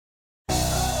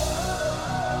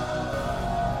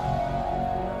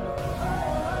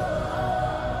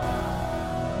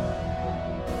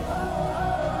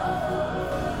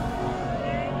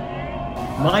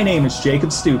My name is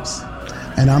Jacob Stoops.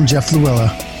 And I'm Jeff Luella.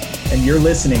 And you're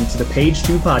listening to the Page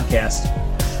 2 Podcast.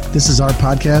 This is our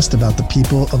podcast about the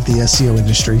people of the SEO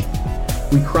industry.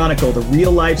 We chronicle the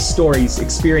real-life stories,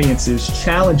 experiences,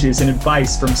 challenges, and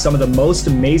advice from some of the most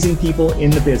amazing people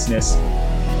in the business.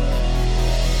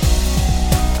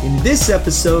 In this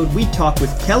episode, we talk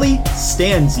with Kelly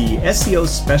Stanze, SEO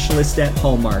specialist at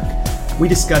Hallmark. We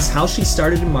discuss how she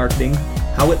started in marketing,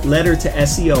 how it led her to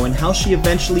SEO, and how she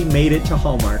eventually made it to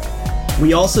Hallmark.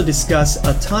 We also discuss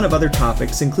a ton of other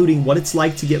topics, including what it's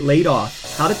like to get laid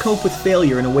off, how to cope with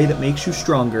failure in a way that makes you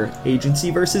stronger,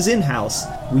 agency versus in-house.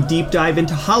 We deep dive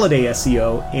into holiday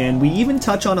SEO, and we even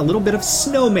touch on a little bit of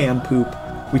snowman poop.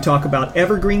 We talk about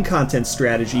evergreen content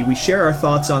strategy. We share our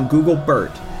thoughts on Google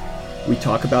BERT. We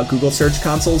talk about Google Search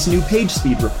Console's new page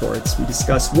speed reports. We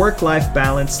discuss work-life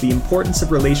balance, the importance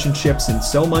of relationships, and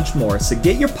so much more. So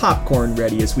get your popcorn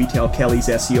ready as we tell Kelly's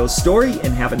SEO story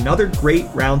and have another great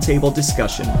roundtable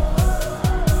discussion.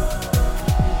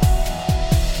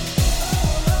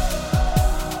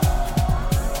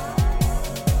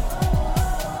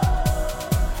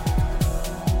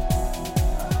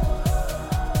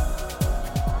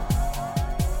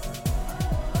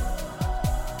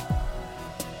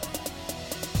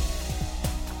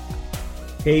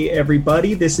 Hey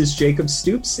everybody, this is Jacob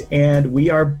Stoops, and we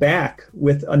are back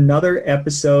with another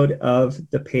episode of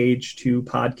the Page 2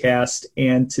 Podcast.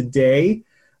 And today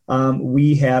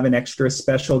we have an extra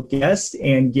special guest,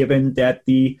 and given that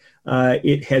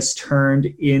it has turned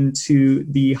into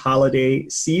the holiday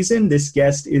season, this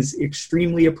guest is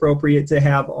extremely appropriate to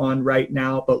have on right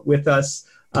now. But with us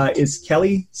is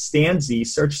Kelly Stanze,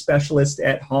 search specialist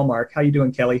at Hallmark. How you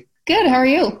doing, Kelly? Good. How are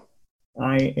you?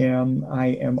 I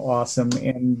am awesome.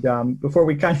 And before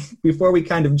we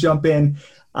kind of jump in,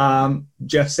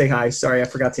 Jeff, say hi. Sorry, I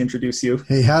forgot to introduce you.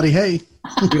 Hey, howdy, hey.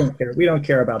 We don't care. We don't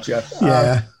care about Jeff.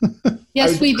 Yeah.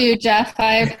 Yes, we do, Jeff.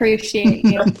 I appreciate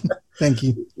you. Thank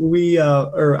you.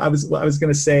 I was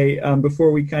going to say,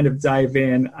 before we kind of dive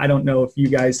in, I don't know if you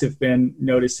guys have been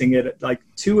noticing it. Like,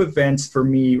 two events for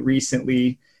me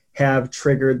recently have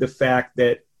triggered the fact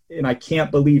that, and I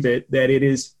can't believe it, that it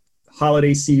is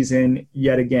holiday season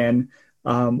yet again.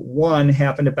 One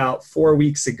happened about 4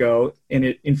 weeks ago, and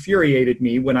it infuriated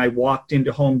me when I walked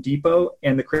into Home Depot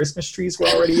and the Christmas trees were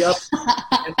already up.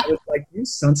 And I was like, you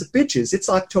sons of bitches, it's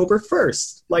October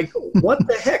 1st. Like, what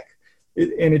the heck?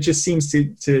 And it just seems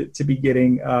to be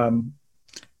getting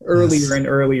earlier and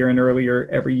earlier and earlier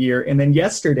every year. And then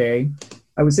yesterday,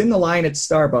 I was in the line at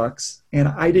Starbucks, and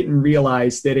I didn't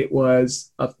realize that it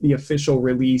was the official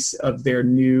release of their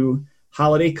new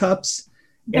holiday cups.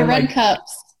 The red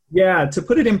cups. Yeah, to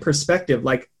put it in perspective,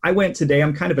 like, I went today,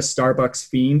 I'm kind of a Starbucks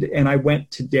fiend, and I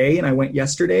went today and I went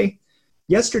yesterday.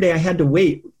 Yesterday I had to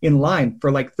wait in line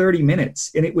for like 30 minutes,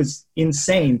 and it was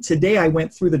insane. Today I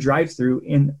went through the drive-thru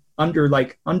in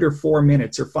under 4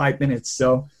 minutes or 5 minutes.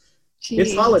 So Jeez.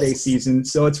 It's holiday season,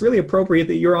 so it's really appropriate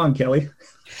that you're on, Kelly.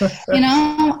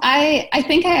 I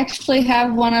think I actually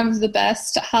have one of the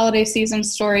best holiday season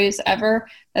stories ever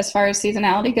as far as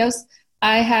seasonality goes.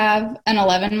 I have an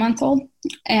 11-month-old,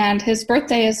 and his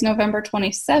birthday is November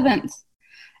 27th.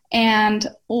 And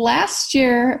last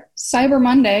year, Cyber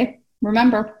Monday,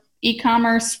 remember,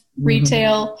 e-commerce,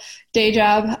 retail, day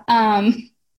job,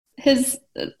 his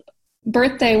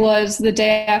birthday was the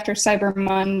day after Cyber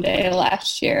Monday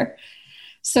last year.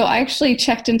 So I actually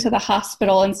checked into the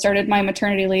hospital and started my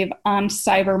maternity leave on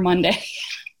Cyber Monday.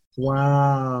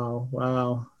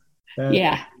 Wow.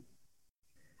 Yeah.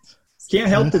 Can't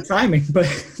help the timing, but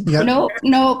nope.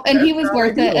 And he was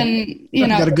worth it. And you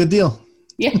got a good deal.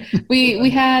 Yeah, we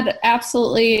had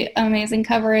absolutely amazing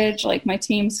coverage. Like, my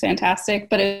team's fantastic,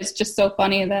 but it's just so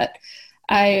funny that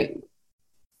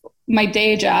my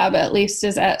day job at least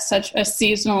is at such a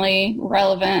seasonally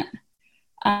relevant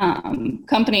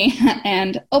company.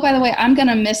 And oh, by the way, I'm going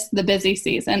to miss the busy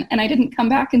season. And I didn't come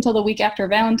back until the week after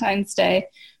Valentine's Day,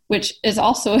 which is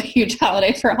also a huge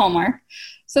holiday for Hallmark.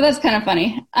 So that's kind of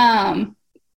funny.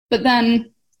 But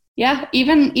then, yeah,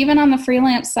 even on the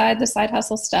freelance side, the side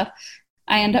hustle stuff,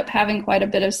 I end up having quite a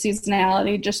bit of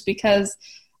seasonality just because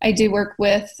I do work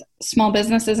with small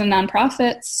businesses and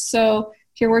nonprofits. So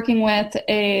if you're working with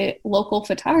a local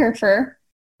photographer,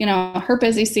 her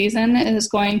busy season is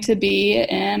going to be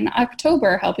in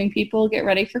October, helping people get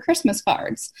ready for Christmas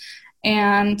cards.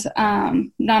 And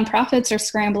nonprofits are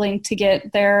scrambling to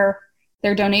get their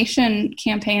donation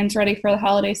campaigns ready for the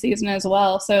holiday season as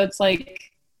well. So it's like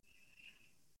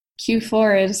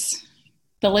Q4 is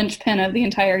the linchpin of the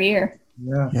entire year.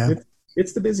 Yeah.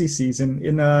 It's the busy season.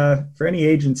 For any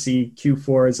agency,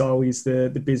 Q4 is always the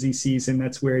busy season.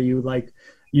 That's where you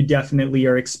you definitely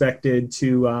are expected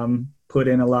to put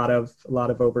in a lot of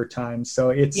overtime.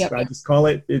 So it's, Yep. I just call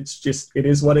it, it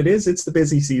is what it is. It's the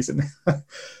busy season.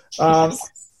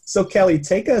 So Kelly,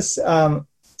 take us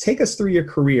through your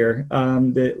career.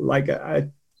 I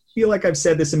feel like I've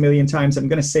said this a million times. I'm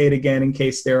going to say it again in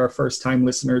case there are first-time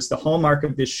listeners. The hallmark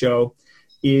of this show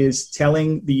is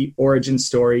telling the origin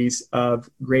stories of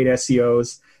great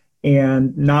SEOs.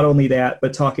 And not only that,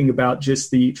 but talking about just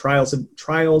the trials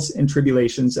and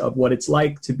tribulations of what it's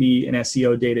like to be an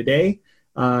SEO day to day,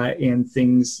 and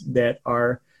things that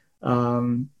are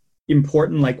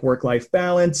important, like work-life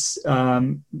balance,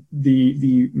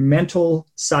 the mental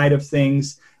side of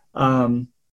things, and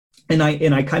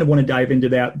I kind of want to dive into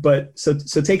that. But so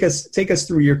take us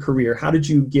through your career. How did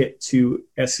you get to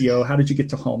SEO? How did you get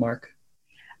to Hallmark?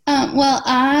 Well,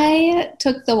 I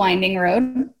took the winding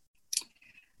road.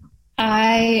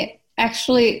 I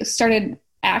actually started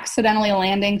accidentally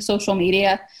landing social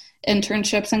media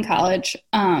internships in college.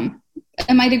 And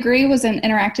my degree was in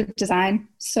interactive design,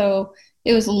 so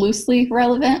it was loosely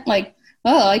relevant. Like,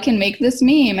 oh, I can make this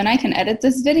meme and I can edit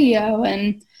this video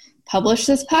and publish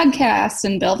this podcast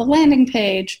and build a landing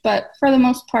page. But for the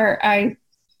most part, I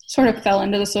sort of fell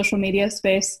into the social media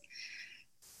space.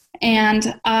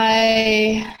 And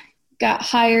I got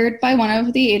hired by one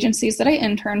of the agencies that I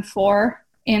interned for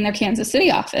in their Kansas City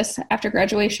office after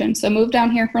graduation. So moved down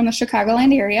here from the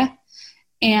Chicagoland area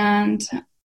and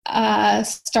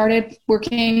started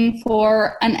working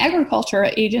for an agriculture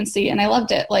agency, and I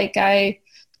loved it. Like, I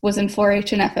was in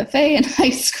 4-H and FFA in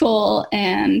high school,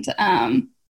 and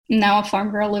now a farm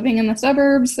girl living in the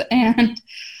suburbs. And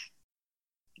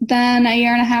then a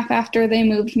year and a half after they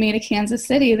moved me to Kansas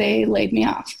City, they laid me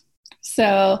off.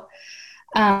 So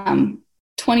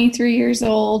 23 years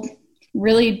old,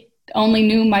 really only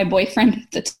knew my boyfriend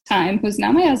at the time, who's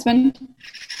now my husband,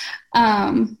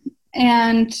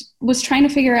 and was trying to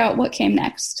figure out what came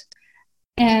next.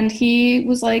 And he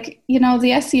was like, the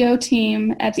SEO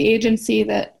team at the agency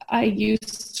that I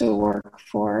used to work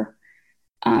for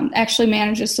actually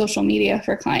manages social media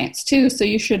for clients too, so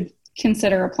you should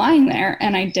consider applying there.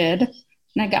 And I did,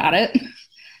 and I got it,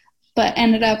 but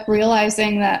ended up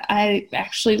realizing that I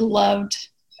actually loved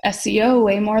SEO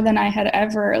way more than I had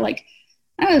ever. Like,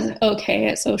 I was okay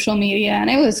at social media and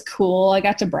it was cool. I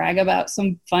got to brag about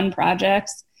some fun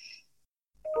projects,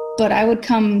 but I would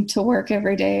come to work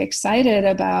every day excited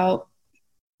about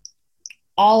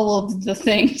all of the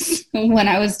things when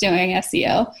I was doing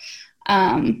SEO.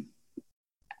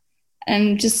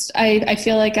 And just, I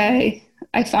feel like I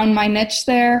found my niche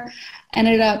there,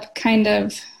 ended up kind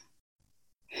of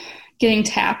getting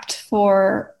tapped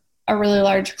for a really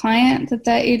large client that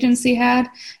agency had,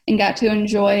 and got to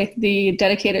enjoy the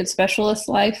dedicated specialist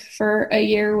life for a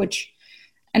year, which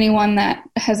anyone that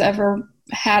has ever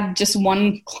had just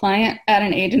one client at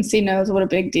an agency knows what a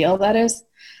big deal that is,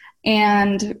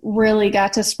 and really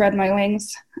got to spread my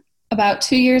wings. About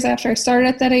 2 years after I started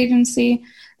at that agency,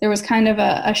 there was kind of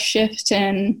a shift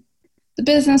in the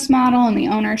business model and the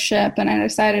ownership, and I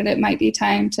decided it might be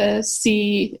time to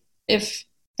see if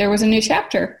there was a new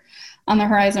chapter on the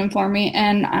horizon for me.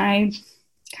 And I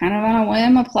kind of on a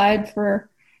whim applied for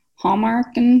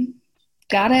Hallmark and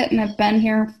got it, and I've been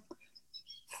here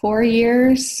 4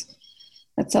 years.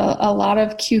 That's a lot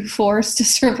of Q4s to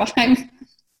survive.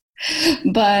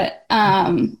 But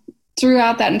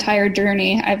throughout that entire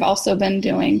journey, I've also been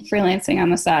doing freelancing on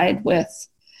the side with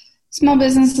small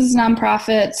businesses,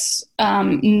 nonprofits,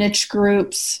 niche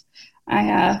groups.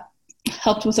 I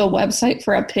helped with a website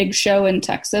for a pig show in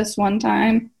Texas one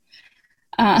time,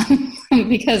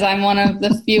 because I'm one of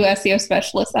the few SEO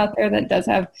specialists out there that does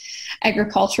have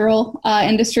agricultural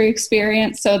industry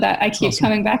experience. So that I keep awesome.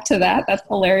 Coming back to that. That's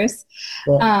hilarious.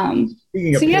 Well,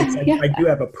 speaking of pigs, I do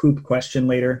have a poop question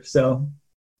later. So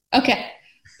okay,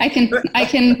 I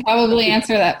can probably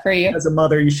answer that for you. As a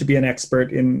mother, you should be an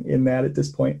expert in that at this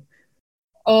point.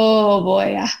 Oh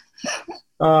boy, yeah.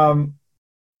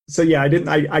 So yeah,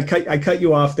 I cut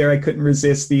you off there. I couldn't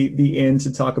resist the end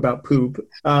to talk about poop.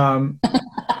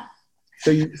 So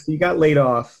you got laid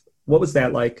off. What was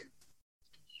that like?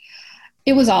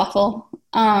 It was awful.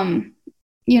 I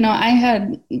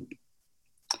had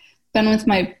been with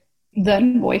my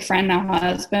then boyfriend, now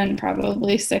husband,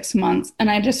 probably 6 months. And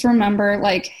I just remember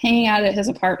like hanging out at his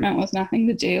apartment with nothing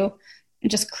to do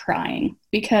and just crying,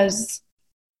 because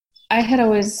I had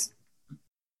always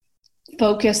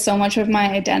focused so much of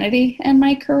my identity and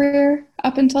my career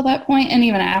up until that point. And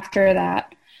even after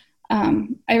that,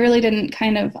 I really didn't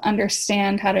kind of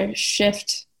understand how to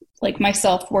shift like my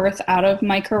self-worth out of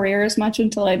my career as much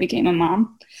until I became a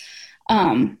mom.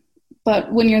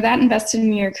 But when you're that invested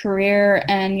in your career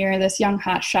and you're this young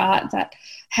hot shot that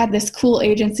had this cool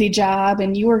agency job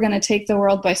and you were going to take the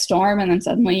world by storm, and then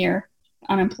suddenly you're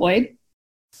unemployed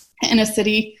in a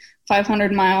city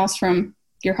 500 miles from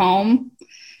your home,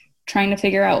 trying to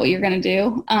figure out what you're going to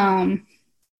do,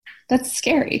 that's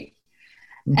scary.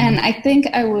 Mm-hmm. And I think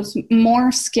I was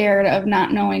more scared of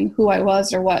not knowing who I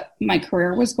was or what my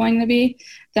career was going to be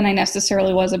than I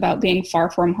necessarily was about being far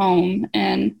from home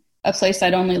in a place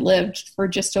I'd only lived for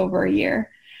just over a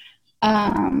year.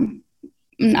 And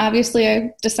obviously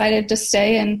I decided to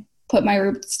stay and put my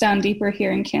roots down deeper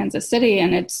here in Kansas City,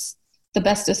 and it's the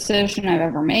best decision I've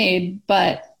ever made.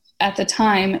 But at the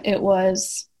time, it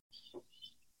was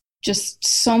just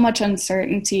so much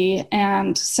uncertainty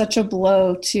and such a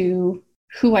blow to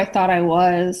who I thought I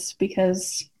was,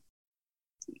 because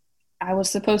I was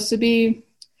supposed to be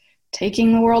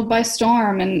taking the world by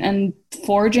storm and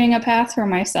forging a path for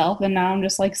myself. And now I'm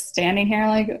just like standing here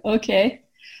like, okay,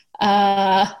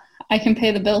 I can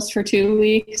pay the bills for 2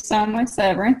 weeks on my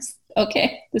severance.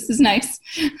 Okay, this is nice.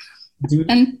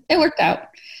 And it worked out.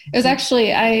 It was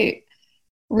actually, I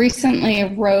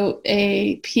recently wrote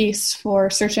a piece for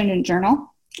Search Engine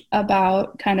Journal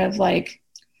about kind of like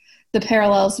the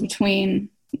parallels between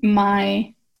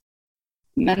my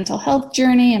mental health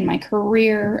journey and my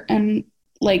career, and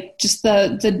like just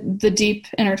the deep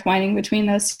intertwining between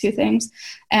those two things.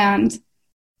 And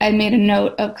I made a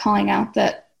note of calling out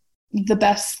that the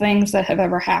best things that have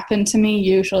ever happened to me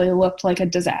usually looked like a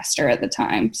disaster at the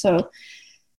time. So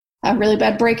a really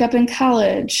bad breakup in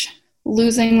college,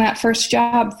 losing that first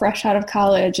job fresh out of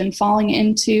college and falling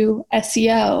into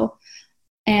SEO.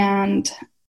 And,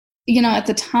 you know, at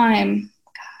the time,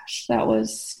 gosh,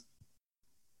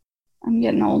 I'm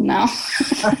getting old now.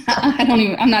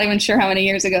 I'm not even sure how many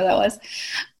years ago that was.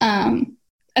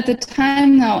 At the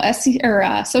time though,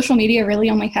 social media really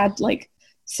only had like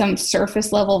some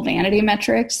surface level vanity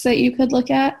metrics that you could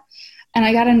look at. And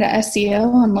I got into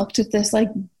SEO and looked at this like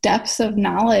depth of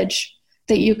knowledge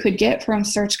that you could get from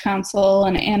Search Console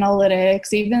and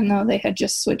analytics, even though they had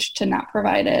just switched to not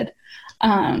provided.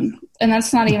 And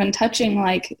that's not even touching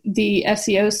like the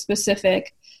SEO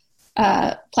specific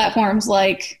platforms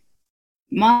like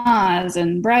Moz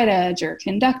and Bright Edge or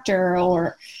Conductor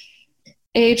or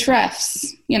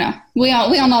Ahrefs. You know, we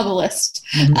all know the list.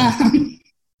 Mm-hmm.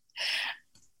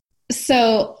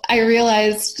 So I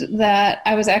realized that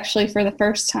I was actually, for the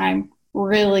first time,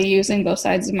 really using both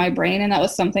sides of my brain, and that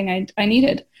was something I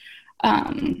needed.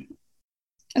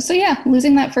 So yeah,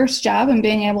 losing that first job and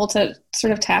being able to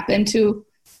sort of tap into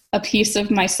a piece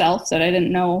of myself that I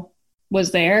didn't know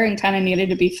was there and kind of needed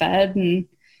to be fed and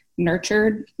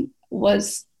nurtured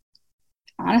was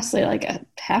honestly like a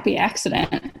happy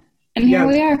accident. And here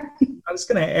we are. I was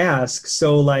going to ask,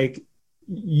 so like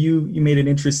you made an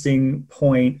interesting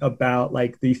point about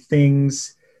like the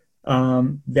things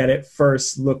that at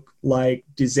first look like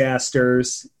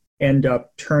disasters end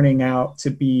up turning out to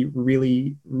be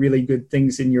really, really good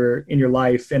things in your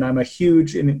life. And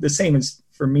and the same as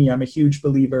for me, I'm a huge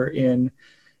believer in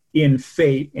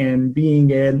fate and being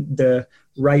in the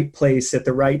right place at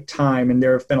the right time. And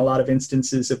there have been a lot of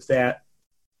instances of that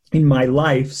in my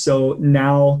life. So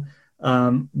now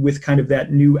with kind of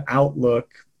that new outlook,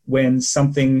 when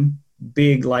something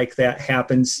big like that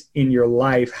happens in your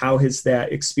life, how has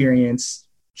that experience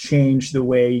changed the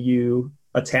way you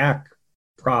attack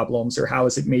problems, or how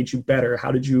has it made you better?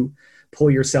 How did you pull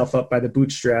yourself up by the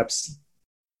bootstraps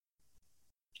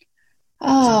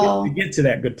to get to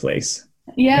that good place?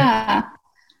 Yeah.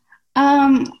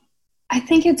 I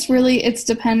think it's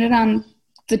dependent on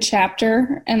the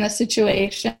chapter and the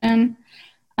situation.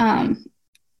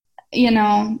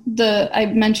 I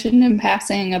mentioned in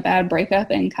passing a bad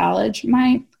breakup in college.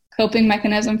 My coping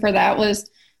mechanism for that was,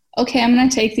 okay, I'm going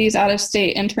to take these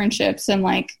out-of-state internships and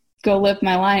like go live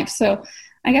my life. So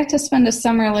I got to spend a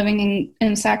summer living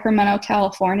in Sacramento,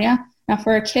 California. Now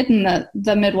for a kid in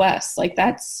the Midwest, like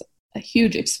that's a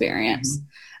huge experience.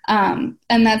 Mm-hmm.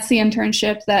 And that's the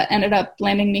internship that ended up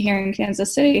landing me here in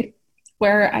Kansas City,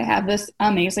 where I have this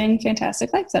amazing,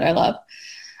 fantastic life that I love.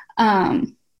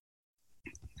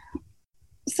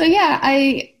 So yeah,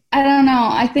 I don't know.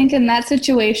 I think in that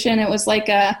situation, it was like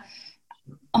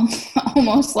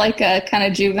almost like a kind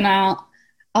of juvenile,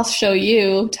 I'll show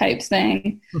you type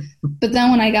thing. But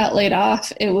then when I got laid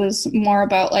off, it was more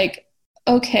about like,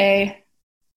 okay,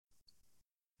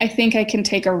 I think I can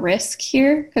take a risk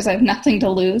here because I have nothing to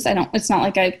lose. It's not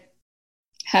like I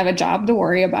have a job to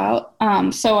worry about.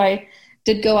 So I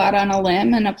did go out on a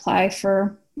limb and apply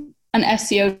for an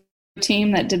SEO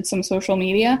team that did some social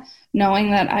media,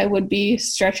 knowing that I would be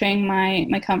stretching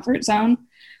my comfort zone.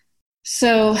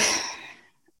 So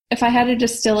if I had to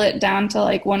distill it down to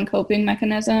like one coping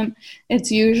mechanism,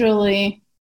 it's usually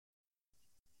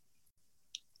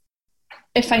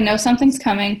if I know something's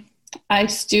coming, I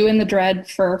stew in the dread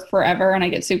for forever and I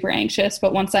get super anxious.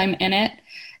 But once I'm in it,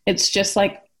 it's just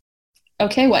like,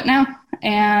 okay, what now?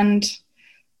 And,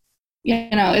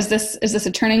 is this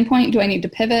a turning point? Do I need to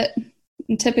pivot?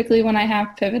 And typically when I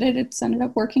have pivoted, it's ended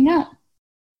up working out.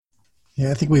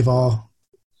 Yeah, I think we've all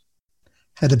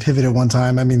had to pivot at one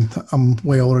time. I mean, I'm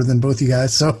way older than both you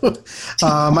guys. So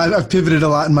I've pivoted a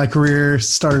lot in my career,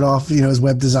 started off, as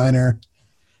web designer.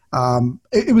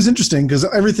 It was interesting because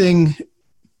everything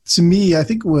to me, I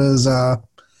think was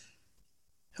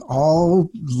all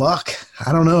luck.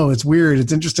 I don't know. It's weird.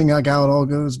 It's interesting like how it all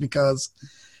goes because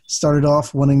started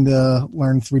off wanting to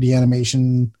learn 3D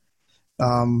animation.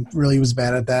 Really was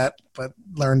bad at that, but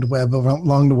learned web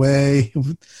along the way.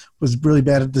 Was really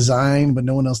bad at design, but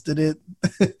no one else did it.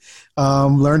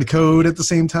 Learned code at the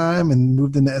same time and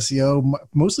moved into SEO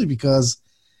mostly because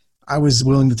I was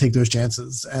willing to take those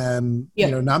chances. And,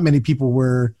 not many people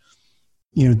were,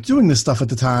 doing this stuff at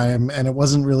the time. And it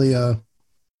wasn't really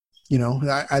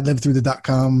I lived through the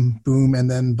 .com boom and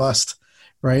then bust,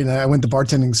 right? And I went to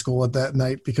bartending school at that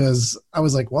night because I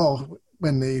was like, well,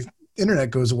 when the internet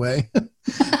goes away,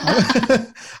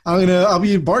 I'll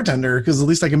be a bartender because at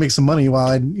least I can make some money while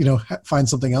I, find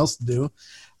something else to do.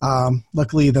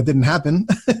 Luckily that didn't happen.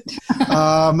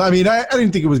 I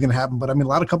didn't think it was going to happen, but a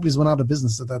lot of companies went out of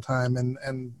business at that time and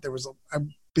I've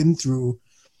been through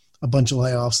a bunch of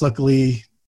layoffs, luckily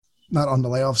not on the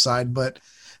layoff side, but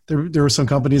there were some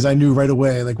companies I knew right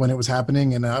away, like when it was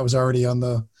happening and I was already on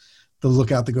the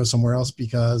lookout to go somewhere else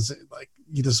because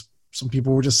some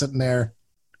people were just sitting there.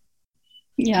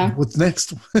 Yeah. What's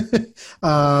next?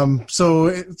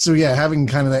 So yeah, having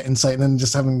kind of that insight and then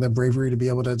just having the bravery to be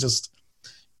able to just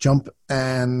jump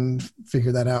and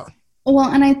figure that out. Well,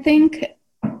 and I think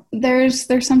there's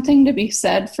something to be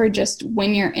said for just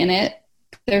when you're in it,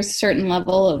 there's a certain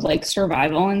level of like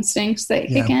survival instincts that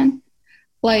kick in.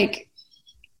 Like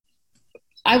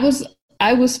I was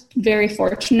very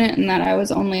fortunate in that I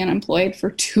was only unemployed for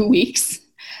 2 weeks.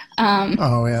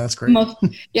 Oh yeah, that's great.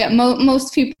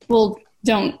 Most people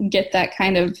don't get that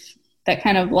kind of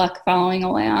luck following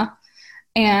a layoff.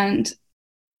 And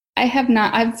I've been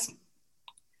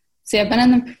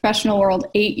in the professional world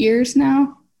 8 years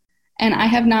now, and I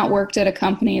have not worked at a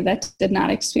company that did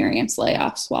not experience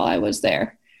layoffs while I was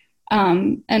there.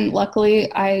 And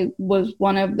luckily I was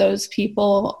one of those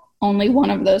people, only one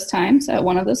of those times at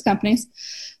one of those companies.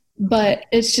 But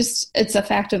it's a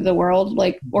fact of the world.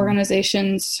 Like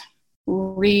organizations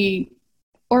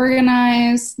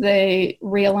reorganize, they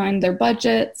realign their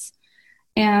budgets,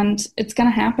 and it's going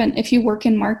to happen if you work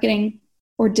in marketing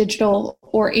or digital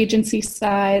or agency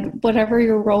side, whatever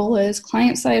your role is,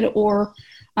 client side or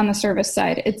on the service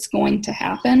side, it's going to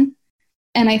happen.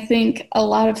 And I think a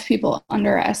lot of people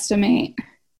underestimate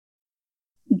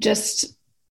just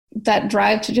that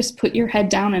drive to just put your head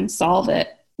down and solve it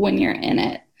when you're in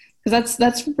it. Because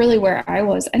that's really where I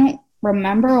was. I don't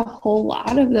remember a whole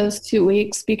lot of those 2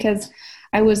 weeks because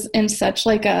I was in such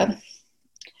like I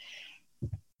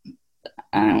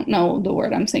don't know the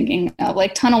word I'm thinking of,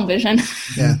 like tunnel vision.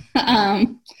 Yeah.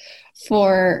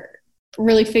 For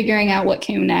really figuring out what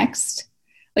came next.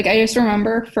 Like I just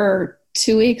remember for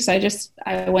 2 weeks, I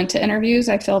went to interviews,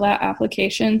 I filled out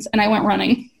applications, and I went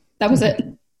running. That was it.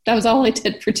 That was all I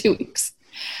did for 2 weeks.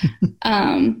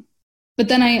 But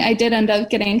then I did end up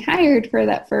getting hired for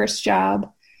that first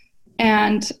job.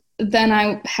 And then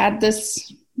I had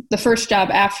the first job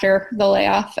after the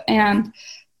layoff. And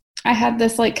I had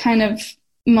this like kind of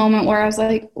moment where I was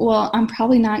like, well, I'm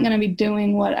probably not going to be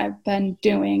doing what I've been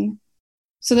doing.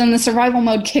 So then the survival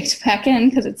mode kicked back in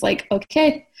because it's like,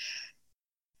 okay,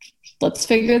 let's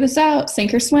figure this out,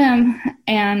 sink or swim.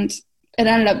 And it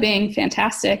ended up being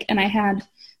fantastic. And I had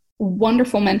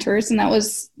wonderful mentors, and that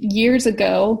was years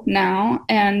ago now.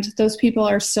 And those people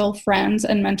are still friends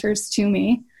and mentors to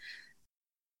me.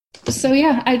 So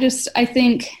yeah, I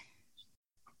think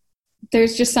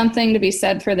there's just something to be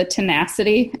said for the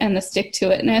tenacity and the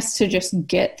stick-to-itness to just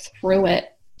get through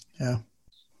it. Yeah.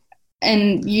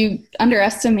 And you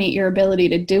underestimate your ability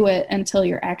to do it until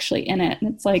you're actually in it.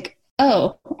 And it's like,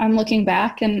 oh, I'm looking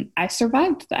back and I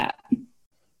survived that.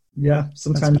 Yeah.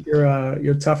 Sometimes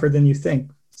you're tougher than you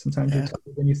think. Sometimes you're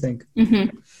tougher than you think.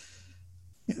 Mm-hmm.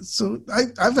 Yeah, so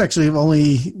I've actually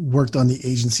only worked on the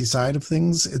agency side of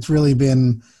things. It's really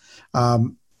been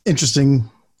interesting,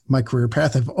 my career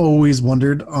path. I've always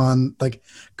wondered on like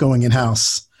going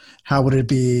in-house. How would it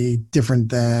be different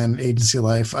than agency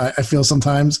life? I feel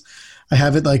sometimes I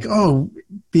have it like, oh,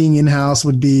 being in-house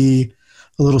would be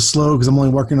a little slow because I'm only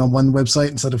working on one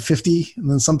website instead of 50. And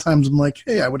then sometimes I'm like,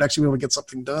 hey, I would actually be able to get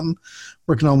something done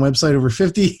working on a website over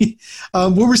 50.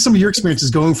 What were some of your experiences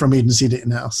going from agency to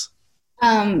in-house?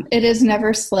 It is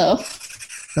never slow.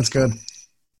 That's good.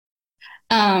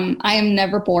 I am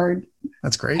never bored.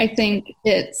 That's great. I think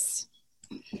it's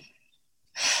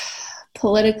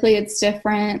politically it's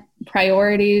different,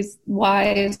 priorities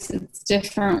wise it's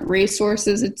different,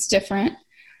 resources it's different.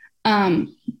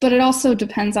 But it also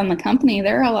depends on the company.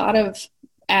 There are a lot of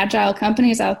agile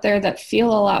companies out there that feel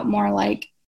a lot more like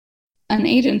an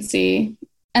agency.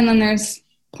 And then there's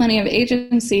plenty of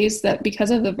agencies that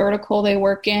because of the vertical they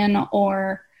work in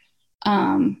or,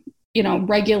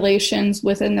 regulations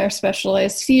within their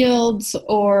specialized fields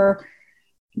or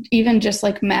even just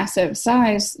like massive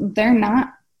size, they're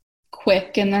not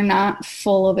quick and they're not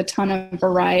full of a ton of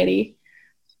variety.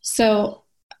 So,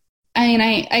 I mean,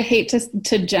 I hate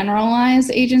to generalize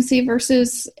agency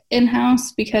versus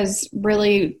in-house because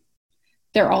really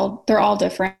they're all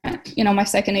different. My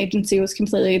second agency was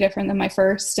completely different than my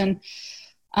first, and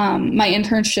my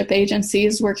internship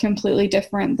agencies were completely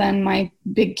different than my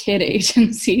big kid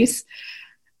agencies.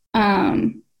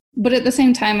 But at the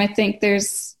same time, I think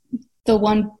there's the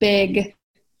one big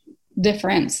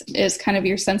difference is kind of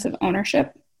your sense of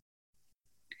ownership.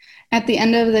 At the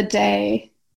end of the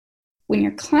day, when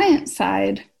you're client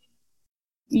side,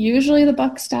 usually the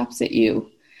buck stops at you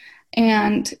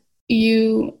and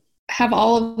you have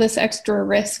all of this extra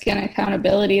risk and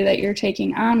accountability that you're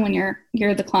taking on when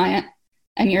you're the client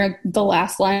and you're the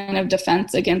last line of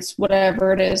defense against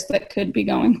whatever it is that could be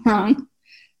going wrong.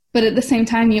 But at the same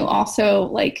time, you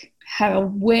also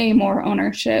have way more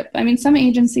ownership. I mean, some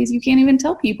agencies, you can't even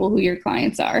tell people who your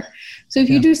clients are. So if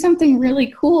you do something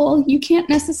really cool, you can't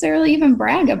necessarily even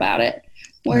brag about it.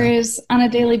 Whereas on a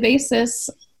daily basis,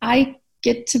 I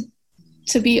get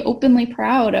to be openly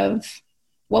proud of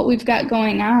what we've got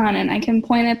going on. And I can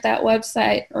point at that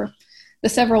website or the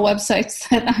several websites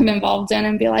that I'm involved in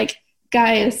and be like,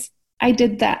 guys, I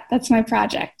did that. That's my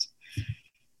project.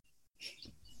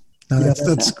 No,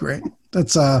 that's great.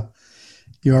 That's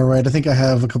you are right. I think I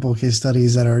have a couple of case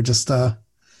studies that are just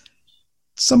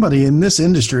somebody in this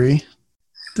industry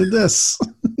did this.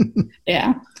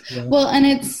 Yeah. Well, and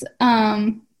it's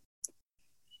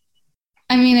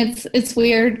it's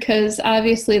weird because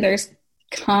obviously there's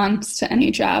cons to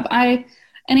any job.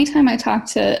 Anytime I talk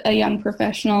to a young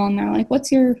professional and they're like,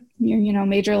 what's your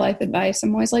major life advice?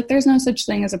 I'm always like, there's no such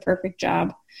thing as a perfect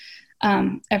job.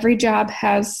 Every job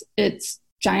has its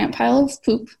giant pile of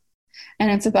poop, and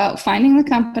it's about finding the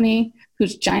company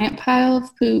whose giant pile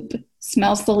of poop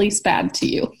smells the least bad to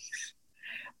you.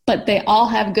 But they all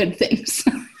have good things.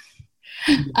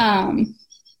 And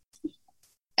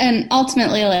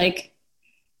ultimately, I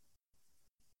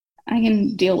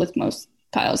can deal with most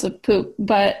piles of poop,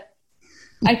 but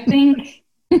I think,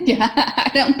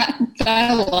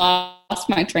 I lost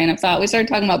my train of thought. We started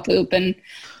talking about poop, and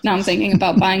now I'm thinking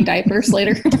about buying diapers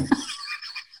later.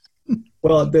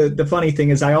 Well, the funny thing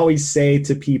is I always say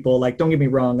to people, don't get me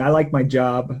wrong, I like my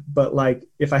job, but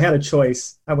if I had a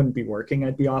choice, I wouldn't be working.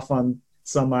 I'd be off on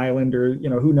some island or,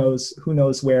 who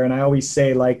knows where. And I always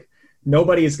say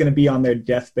nobody is going to be on their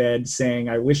deathbed saying,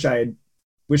 I wish I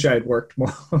had worked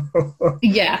more.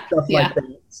 Yeah. Stuff like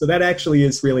that. So that actually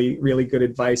is really, really good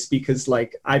advice because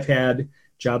I've had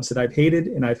jobs that I've hated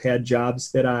and I've had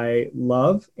jobs that I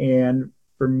love. And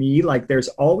for me, there's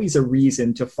always a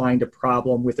reason to find a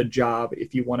problem with a job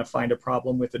if you want to find a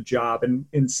problem with a job.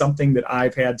 And something that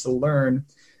I've had to learn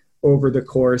over the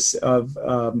course of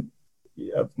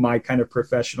my kind of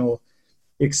professional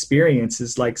experience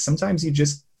is sometimes you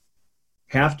just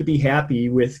have to be happy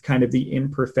with kind of the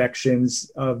imperfections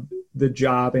of the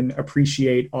job and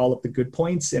appreciate all of the good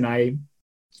points. And I,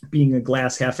 being a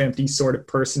glass half empty sort of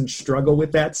person, struggle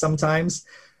with that sometimes.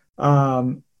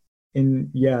 Sometimes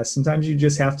you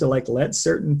just have to let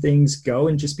certain things go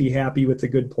and just be happy with the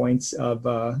good points of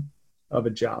a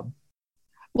job.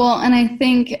 Well, and I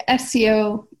think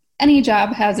SEO, any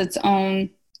job has its own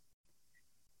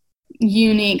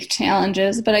unique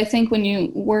challenges, but I think when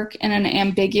you work in an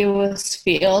ambiguous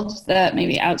field that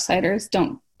maybe outsiders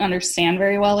don't understand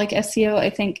very well, like SEO,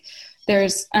 I think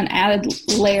there's an added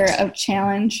layer of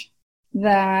challenge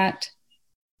that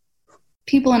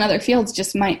people in other fields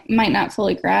just might not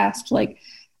fully grasp.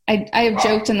 I have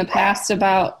joked in the past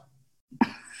about I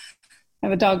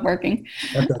have a dog barking.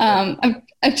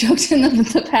 I've joked in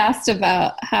the past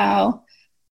about how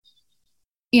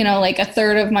a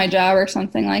third of my job or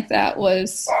something like that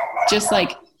was just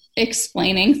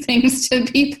explaining things to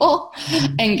people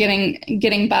and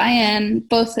getting buy-in,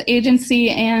 both agency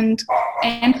and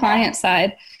client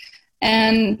side.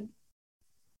 And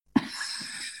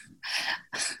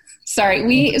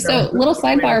sorry, so little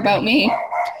sidebar about me.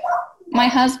 My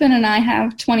husband and I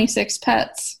have 26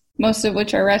 pets, most of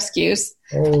which are rescues.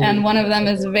 Oh. And one of them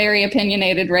is very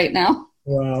opinionated right now.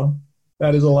 Wow.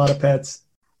 That is a lot of pets.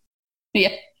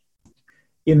 Yeah.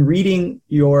 In reading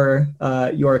your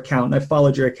account, and I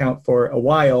followed your account for a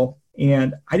while,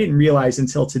 and I didn't realize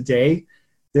until today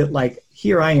that, like,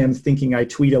 here I am thinking I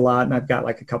tweet a lot and I've got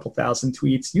like a couple thousand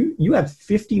tweets. You have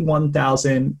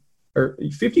 51,000 or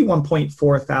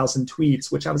 51.4 thousand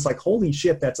tweets, which I was like, holy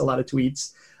shit, that's a lot of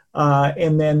tweets.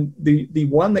 And then the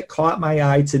one that caught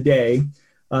my eye today,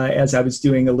 as I was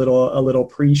doing a little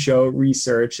pre-show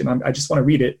research, and I just want to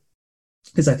read it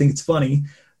because I think it's funny.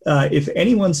 If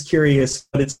anyone's curious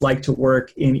what it's like to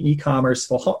work in e-commerce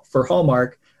for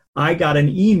Hallmark, I got an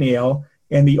email,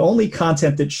 and the only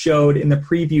content that showed in the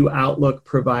preview Outlook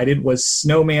provided was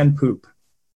snowman poop.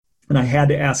 And I had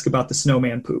to ask about the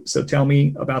snowman poop. So tell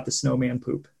me about the snowman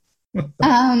poop.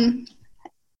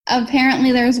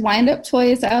 Apparently there's wind-up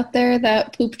toys out there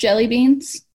that poop jelly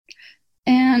beans,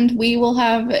 and we will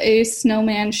have a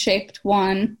snowman-shaped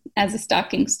one as a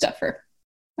stocking stuffer,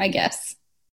 I guess.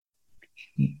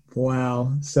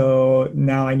 Wow. So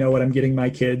now I know what I'm getting my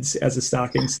kids as a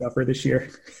stocking stuffer this year.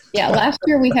 Yeah, last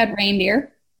year we had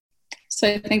reindeer. So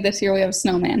I think this year we have a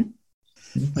snowman.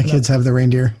 My kids have the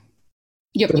reindeer.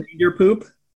 Yep. The reindeer poop?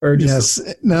 Or just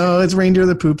yes. No, it's reindeer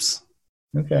that poops.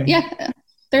 Okay. Yeah.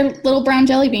 They're little brown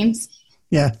jelly beans.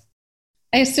 Yeah.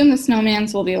 I assume the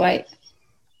snowmans will be white.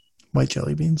 White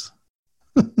jelly beans.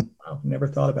 Wow, never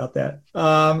thought about that.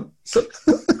 So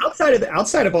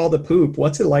outside of all the poop,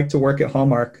 what's it like to work at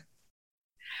Hallmark?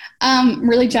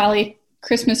 Really jolly.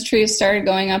 Christmas trees started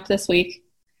going up this week.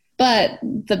 But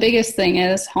the biggest thing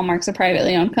is Hallmark's a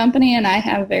privately owned company, and I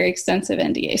have very extensive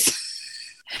NDAs.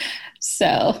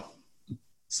 So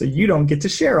you don't get to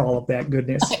share all of that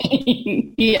goodness.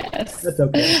 Yes. That's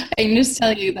okay. I can just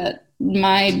tell you that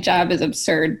my job is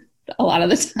absurd a lot of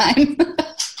the time.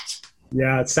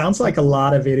 Yeah, it sounds like a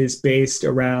lot of it is based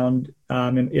around,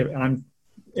 and I'm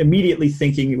immediately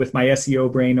thinking with my SEO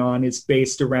brain on, it's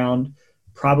based around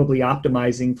probably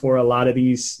optimizing for a lot of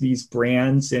these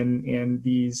brands and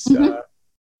these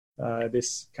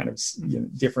this kind of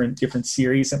different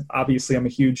series. And obviously, I'm a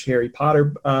huge Harry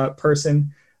Potter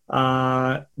person,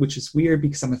 which is weird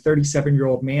because I'm a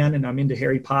 37-year-old man and I'm into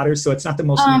Harry Potter. So it's not the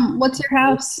most. What's your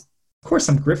house? Of course,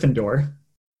 I'm Gryffindor.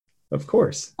 Of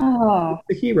course. Oh,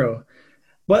 the hero.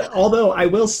 But although I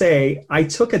will say I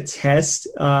took a test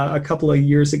a couple of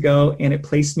years ago and it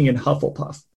placed me in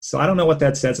Hufflepuff. So I don't know what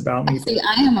that says about me. See,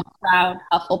 I am a proud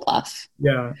Hufflepuff.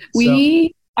 Yeah.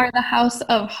 We are the house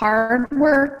of hard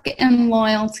work and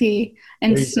loyalty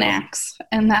and snacks. Go.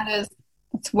 And that's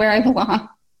where I belong.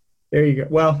 There you go.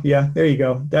 Well, yeah, there you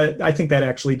go. I think that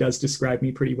actually does describe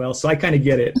me pretty well. So I kind of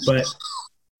get it, but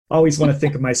I always want to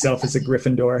think of myself as a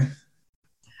Gryffindor.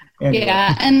 Anyway.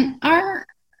 Yeah. And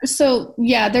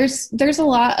there's a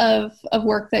lot of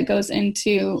work that goes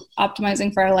into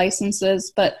optimizing for our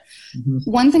licenses. But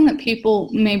one thing that people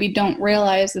maybe don't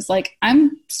realize is, like,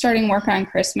 I'm starting work on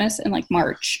Christmas in like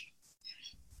March,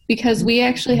 because we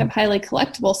actually have highly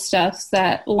collectible stuff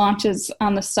that launches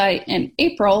on the site in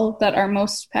April that our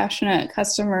most passionate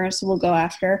customers will go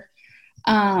after.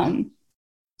 And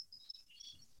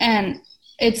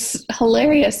it's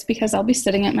hilarious because I'll be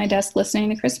sitting at my desk listening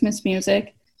to Christmas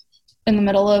music in the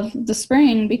middle of the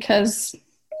spring because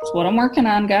it's what I'm working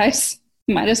on, guys.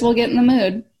 Might as well get in the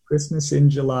mood. Christmas in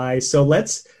July. So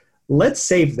let's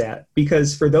save that,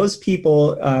 because for those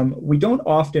people, we don't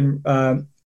often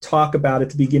talk about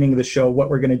at the beginning of the show what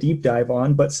we're going to deep dive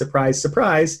on, but surprise,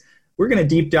 surprise, we're going to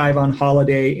deep dive on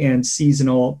holiday and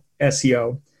seasonal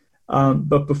SEO.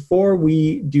 But before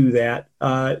we do that,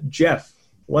 Jeff,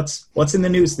 what's in the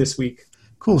news this week?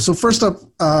 Cool. So first up,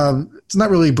 it's not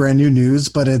really brand new news,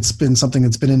 but it's been something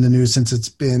that's been in the news since it's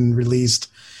been released,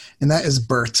 and that is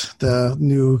BERT, the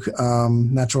new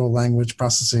natural language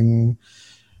processing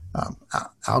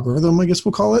algorithm, I guess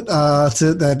we'll call it,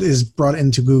 that is brought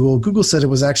into Google. Google said it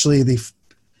was actually the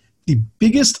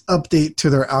biggest update to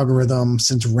their algorithm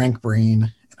since RankBrain.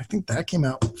 And I think that came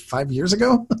out 5 years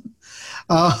ago.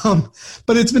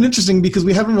 But it's been interesting because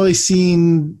we haven't really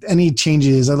seen any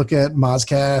changes. I look at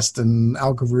Mozcast and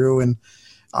Algoroo, and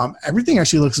everything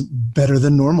actually looks better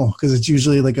than normal because it's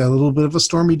usually like a little bit of a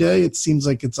stormy day. It seems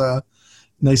like it's a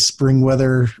nice spring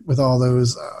weather with all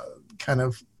those kind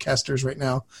of casters right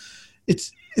now.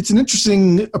 It's an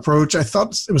interesting approach. I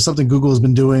thought it was something Google has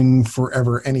been doing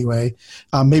forever anyway.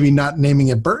 Maybe not naming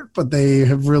it BERT, but they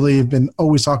have really been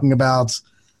always talking about,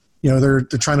 they're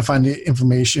trying to find the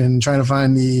information, trying to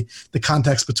find the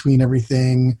context between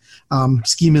everything.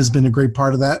 Schema has been a great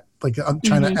part of that. Like I'm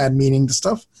trying to add meaning to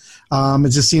stuff. It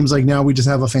just seems like now we just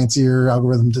have a fancier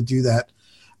algorithm to do that.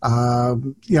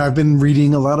 I've been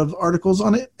reading a lot of articles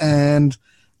on it, and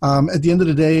at the end of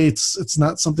the day, it's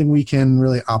not something we can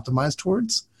really optimize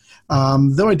towards.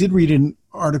 Though I did read an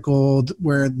article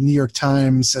where the New York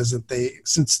Times says that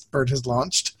since BERT has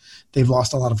launched, they've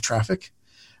lost a lot of traffic.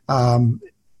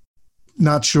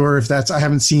 Not sure if I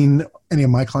haven't seen any of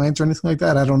my clients or anything like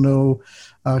that. I don't know,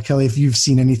 Kelly, if you've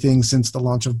seen anything since the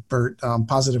launch of BERT,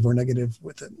 positive or negative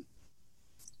with it.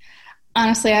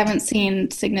 Honestly, I haven't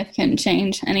seen significant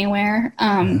change anywhere.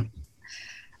 I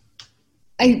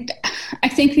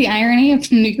think the irony of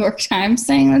the New York Times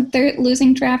saying that they're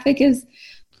losing traffic is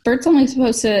BERT's only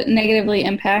supposed to negatively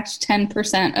impact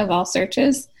 10% of all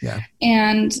searches. Yeah.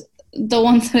 And the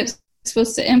ones that it's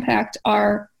supposed to impact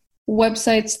are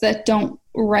websites that don't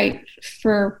write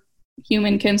for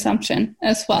human consumption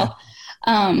as well.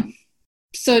 Yeah.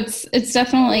 So it's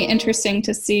definitely interesting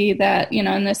to see that,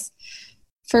 in this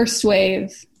first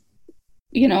wave,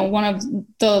 one of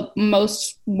the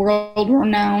most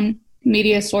world-renowned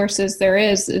media sources there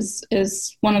is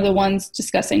one of the ones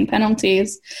discussing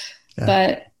penalties. Yeah.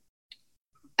 But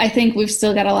I think we've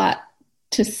still got a lot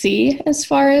to see as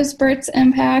far as BERT's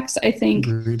impacts. I think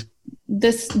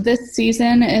this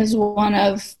season is one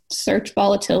of search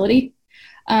volatility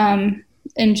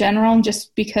in general,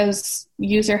 just because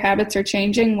user habits are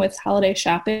changing with holiday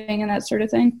shopping and that sort of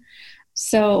thing.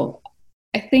 So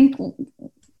I think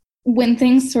when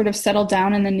things sort of settle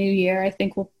down in the new year, I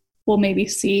think we'll maybe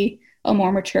see a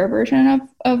more mature version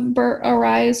of BERT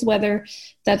arise, whether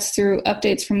that's through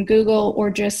updates from Google or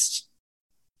just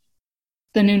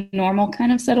the new normal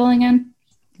kind of settling in.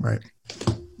 Right.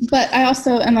 But I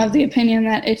also am of the opinion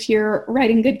that if you're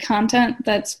writing good content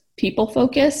that's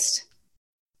people-focused,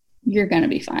 you're going to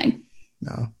be fine.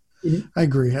 No, I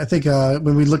agree. I think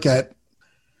when we look at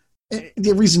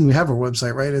the reason we have our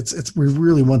website, right, it's we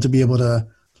really want to be able to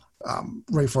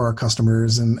write for our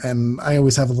customers. And I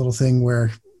always have a little thing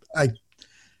where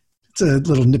it's a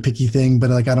little nitpicky thing, but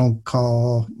like I don't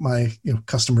call my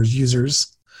customers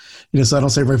users, so I don't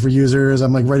say write for users.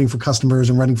 I'm like writing for customers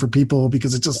and writing for people,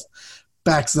 because it just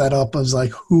backs that up as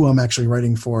like who I'm actually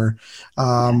writing for.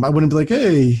 I wouldn't be like,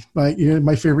 hey,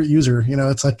 my favorite user,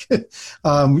 it's like, and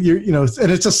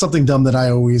it's just something dumb that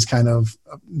I always kind of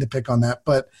nitpick on that.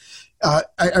 But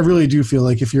I really do feel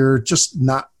like if you're just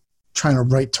not trying to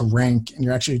write to rank and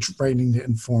you're actually writing to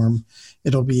inform,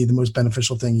 it'll be the most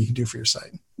beneficial thing you can do for your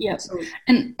site. Yes.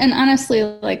 And honestly,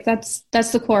 like that's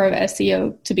the core of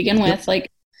SEO to begin with. Yep.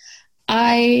 Like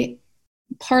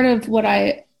part of what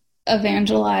I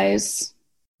evangelize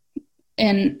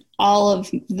in all of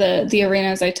the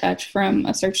arenas I touch from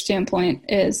a search standpoint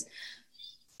is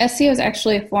SEO is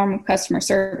actually a form of customer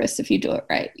service if you do it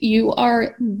right. You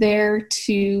are there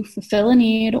to fulfill a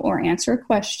need or answer a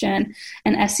question,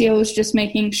 and SEO is just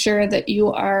making sure that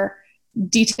you are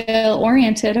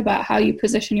detail-oriented about how you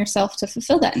position yourself to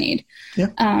fulfill that need. Yeah.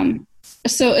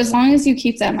 So as long as you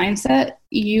keep that mindset,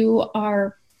 you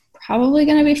are probably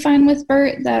going to be fine with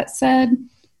BERT. That said,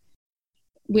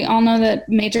 we all know that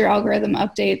major algorithm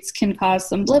updates can cause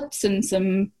some blips and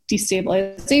some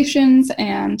destabilizations,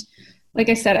 and like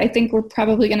I said, I think we're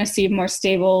probably going to see a more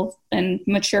stable and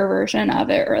mature version of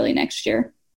it early next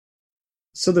year.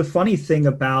 So the funny thing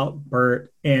about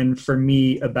BERT, and for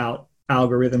me about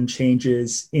algorithm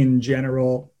changes in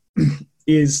general,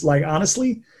 is like,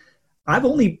 honestly, I've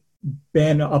only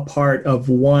been a part of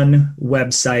one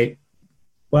website.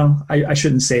 Well, I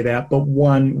shouldn't say that, but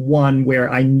one where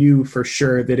I knew for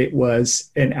sure that it was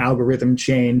an algorithm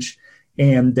change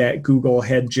and that Google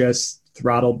had just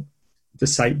throttled the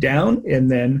site down,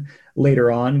 and then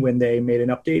later on when they made an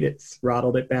update, it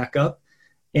throttled it back up.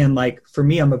 And like for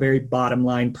me, I'm a very bottom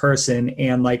line person,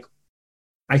 and like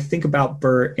I think about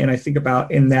BERT, and I think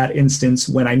about in that instance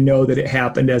when I know that it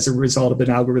happened as a result of an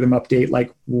algorithm update,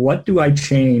 like what do I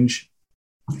change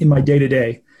in my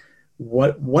day-to-day?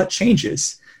 What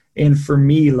changes? And for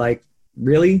me, like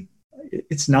really,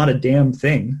 it's not a damn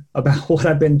thing about what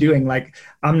I've been doing. Like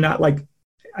I'm not like,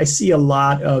 I see a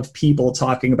lot of people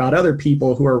talking about other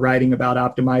people who are writing about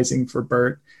optimizing for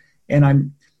BERT. And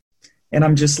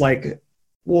I'm just like,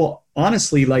 well,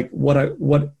 honestly, like what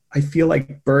I feel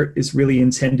like BERT is really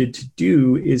intended to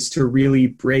do is to really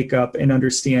break up and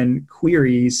understand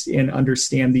queries and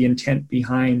understand the intent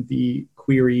behind the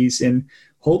queries and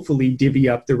hopefully divvy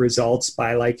up the results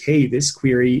by like, hey, this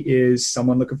query is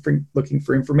someone looking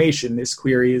for information. This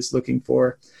query is looking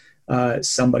for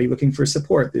somebody looking for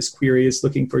support. This query is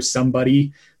looking for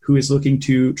somebody who is looking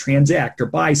to transact or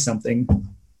buy something,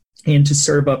 and to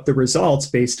serve up the results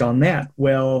based on that.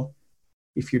 Well,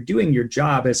 if you're doing your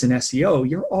job as an SEO,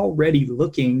 you're already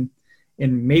looking,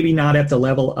 and maybe not at the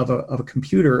level of a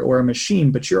computer or a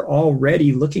machine, but you're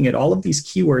already looking at all of these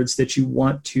keywords that you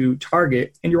want to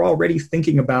target, and you're already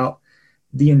thinking about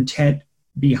the intent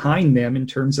behind them in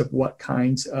terms of what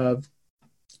kinds of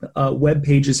web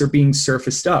pages are being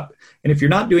surfaced up. And if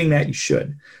you're not doing that, you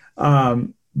should.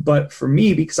 But for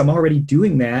me, because I'm already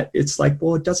doing that, it's like,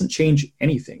 well, it doesn't change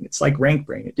anything. It's like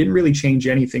RankBrain. It didn't really change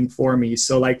anything for me.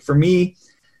 So like for me,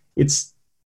 it's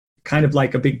kind of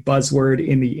like a big buzzword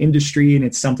in the industry, and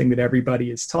it's something that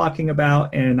everybody is talking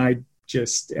about. And I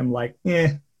just am like,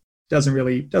 doesn't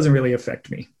really affect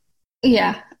me.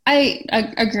 Yeah, I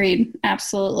agreed.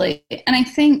 Absolutely. And I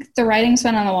think the writing's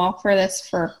been on the wall for this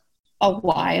for a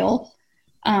while.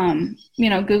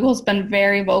 Google's been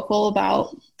very vocal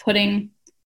about putting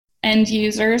end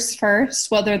users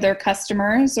first, whether they're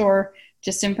customers or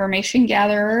just information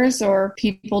gatherers or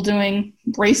people doing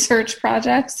research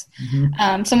projects.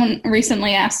 Mm-hmm. Someone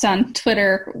recently asked on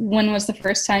Twitter, when was the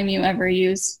first time you ever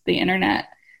used the internet?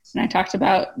 And I talked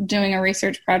about doing a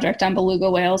research project on beluga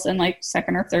whales in like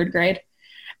second or third grade.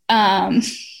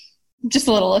 Just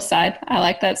a little aside. I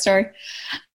like that story.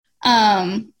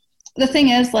 The thing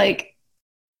is, like,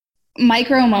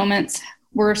 micro moments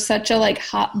were such a like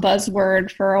hot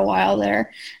buzzword for a while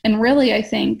there. And really, I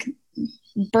think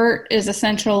BERT is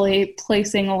essentially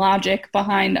placing logic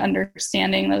behind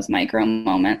understanding those micro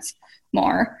moments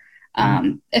more.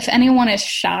 If anyone is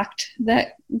shocked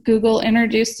that Google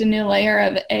introduced a new layer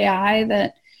of AI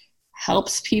that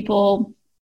helps people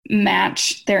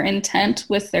match their intent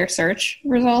with their search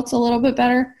results a little bit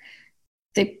better,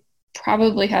 they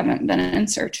probably haven't been in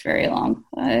search very long,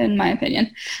 in my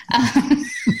opinion.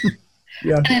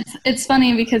 Yeah. And it's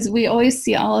funny because we always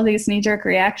see all of these knee-jerk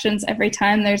reactions every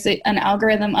time there's an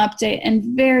algorithm update, and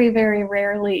very, very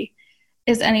rarely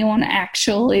is anyone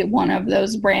actually one of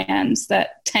those brands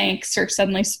that tanks or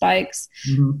suddenly spikes.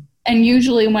 Mm-hmm. And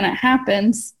usually when it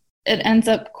happens, it ends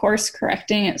up course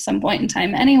correcting at some point in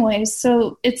time anyway.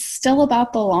 So it's still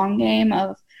about the long game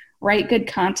of write good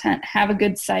content, have a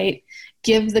good site,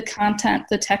 give the content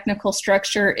the technical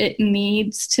structure it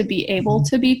needs to be able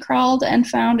to be crawled and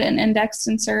found and indexed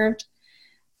and served.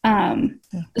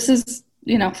 This is,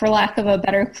 for lack of a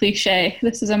better cliche,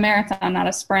 this is a marathon, not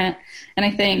a sprint. And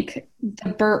I think the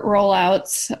BERT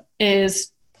rollouts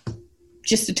is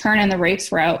just a turn in the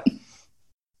race route.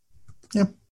 Yeah.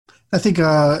 I think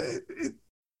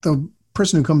the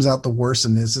person who comes out the worst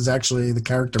in this is actually the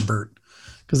character BERT,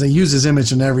 because they use his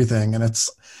image and everything, and it's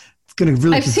going to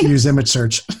really confuse image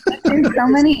search. There's so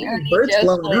many BERT's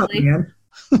blowing up, man.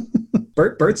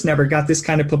 BERT's never got this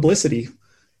kind of publicity.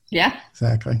 Yeah.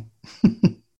 Exactly.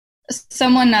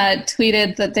 Someone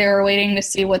tweeted that they were waiting to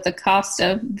see what the cost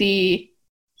of the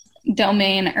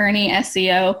domain Ernie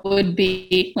SEO would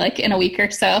be like in a week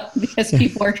or so, because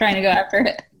people are trying to go after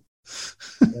it.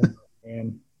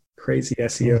 And crazy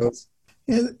SEOs.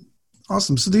 Yeah,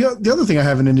 awesome. So the other thing I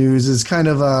have in the news is kind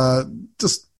of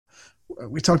just,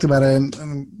 we talked about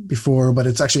it before, but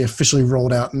it's actually officially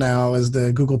rolled out now as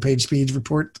the Google Page Speed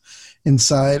report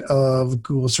inside of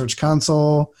Google Search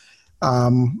Console.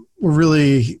 We're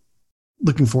really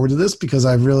looking forward to this because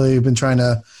I've really been trying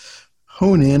to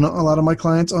hone in a lot of my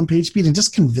clients on page speed and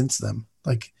just convince them,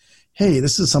 like, hey,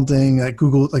 this is something that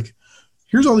Google, like,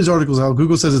 here's all these articles how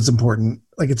Google says it's important.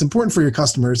 Like, it's important for your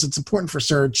customers. It's important for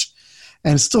search.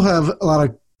 And still have a lot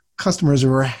of customers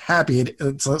who are happy.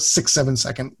 It's 6-7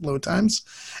 second load times.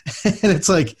 And it's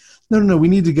like, no, we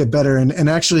need to get better. And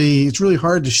actually, it's really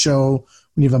hard to show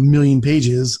when you have 1 million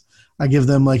pages. I give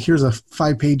them, like, here's a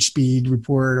 5-page speed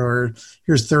report, or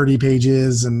here's 30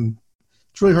 pages. And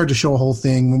it's really hard to show a whole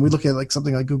thing. When we look at like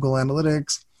something like Google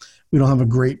Analytics, we don't have a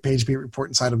great page speed report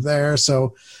inside of there.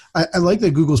 So I like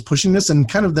that Google's pushing this, and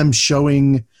kind of them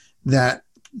showing that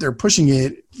they're pushing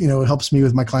it, it helps me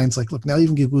with my clients. Like, look, now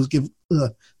even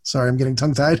sorry, I'm getting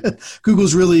tongue tied.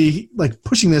 Google's really like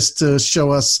pushing this to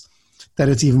show us that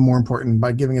it's even more important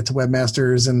by giving it to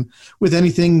webmasters, and with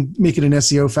anything, make it an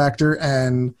SEO factor.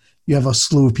 And you have a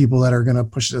slew of people that are going to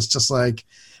push this, just like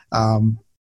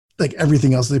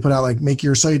everything else they put out, like make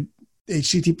your site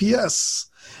HTTPS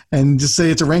and just say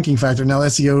it's a ranking factor. Now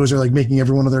SEOs are like making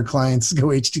every one of their clients go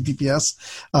HTTPS.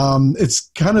 It's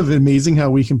kind of amazing how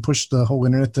we can push the whole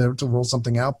internet to roll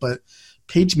something out, but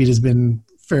PageSpeed has been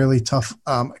fairly tough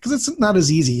because it's not as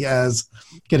easy as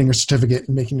getting a certificate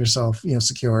and making yourself,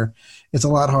 secure. It's a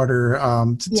lot harder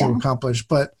to accomplish.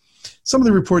 But some of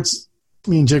the reports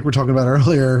me and Jake were talking about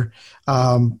earlier,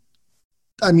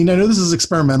 I know this is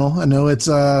experimental. I know it's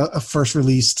a first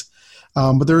released,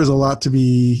 but there is a lot to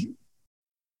be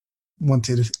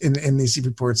wanted in these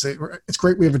reports. It's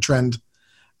great we have a trend,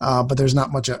 but there's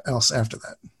not much else after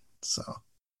that. So,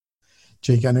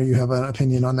 Jake, I know you have an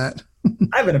opinion on that.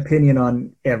 I have an opinion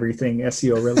on everything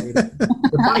SEO related.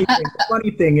 The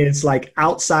funny thing is, like,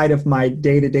 outside of my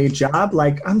day-to-day job,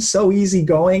 like, I'm so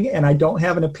easygoing and I don't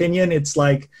have an opinion. It's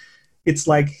like,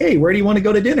 hey, where do you want to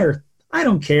go to dinner? I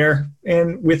don't care.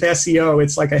 And with SEO,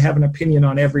 it's like I have an opinion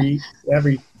on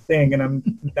everything,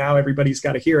 and now everybody's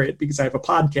got to hear it because I have a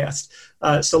podcast.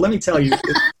 So let me tell you,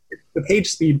 the page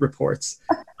speed reports,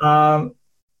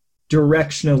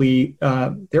 directionally,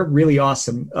 they're really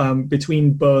awesome.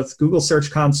 Between both Google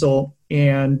Search Console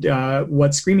and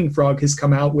what Screaming Frog has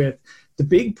come out with, the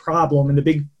big problem and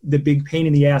the big pain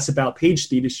in the ass about page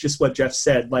speed is just what Jeff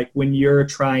said. Like, when you're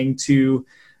trying to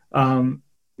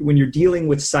when you're dealing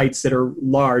with sites that are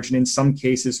large, and in some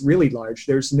cases really large,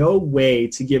 there's no way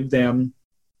to give them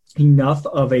enough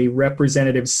of a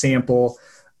representative sample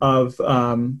of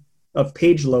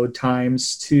page load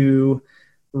times to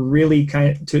really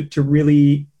to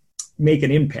really make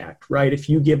an impact, right? If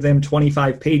you give them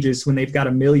 25 pages when they've got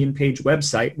a 1 million page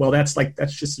website, well, that's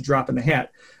just a drop in the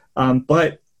hat.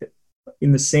 But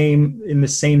in the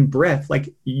same breath,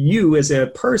 like, you as a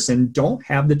person don't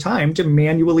have the time to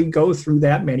manually go through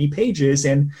that many pages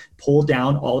and pull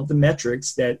down all of the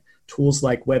metrics that tools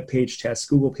like Web Page Test,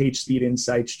 Google Page Speed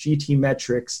Insights, GT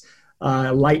Metrics,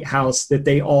 Lighthouse, that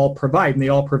they all provide, and they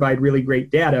all provide really great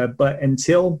data. But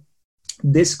until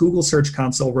this Google Search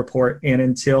Console report and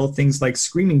until things like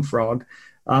Screaming Frog,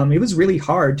 it was really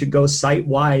hard to go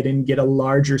site-wide and get a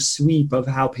larger sweep of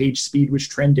how page speed was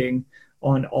trending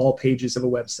on all pages of a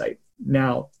website.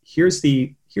 Now, here's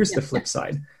the flip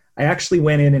side. I actually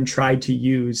went in and tried to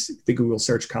use the Google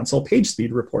Search Console page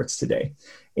speed reports today.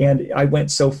 And I went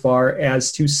so far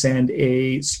as to send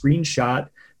a screenshot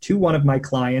to one of my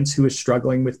clients who is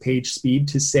struggling with page speed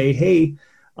to say, hey,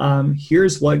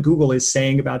 here's what Google is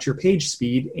saying about your page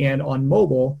speed. And on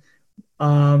mobile,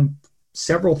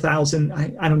 several thousand,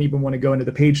 I don't even want to go into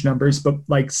the page numbers, but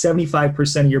like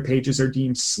 75% of your pages are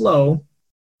deemed slow.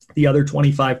 The other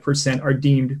 25% are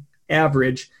deemed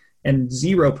average, and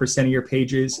 0% of your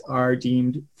pages are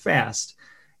deemed fast.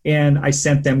 And I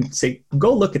sent them, say,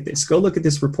 go look at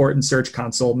this report in Search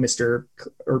Console, Mr.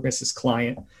 or Mrs.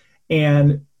 Client.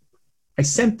 And I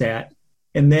sent that,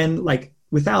 and then, like,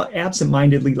 without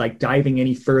absentmindedly like diving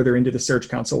any further into the Search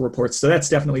Console reports. So that's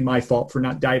definitely my fault for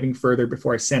not diving further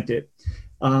before I sent it.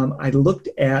 I looked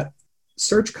at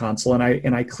Search Console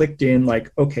and I clicked in,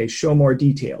 like, okay, show more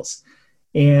details.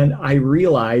 And I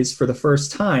realized for the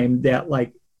first time that,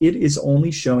 like, it is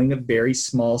only showing a very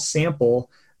small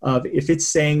sample of, if it's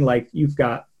saying like you've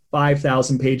got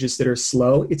 5,000 pages that are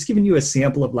slow, it's giving you a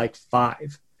sample of like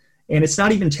 5. And it's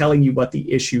not even telling you what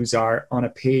the issues are on a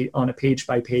page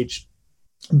by page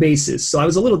basis. So I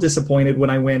was a little disappointed when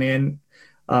I went in.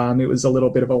 It was a little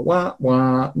bit of a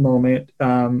wah moment.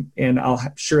 And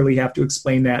I'll surely have to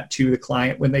explain that to the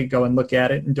client when they go and look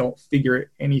at it and don't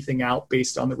figure anything out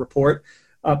based on the report.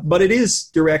 But it is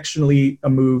directionally a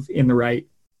move in the right,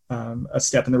 a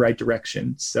step in the right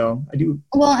direction. So I do.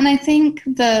 Well, and I think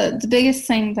the biggest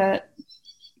thing that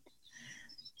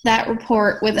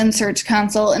report within Search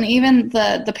Console, and even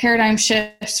the paradigm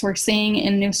shifts we're seeing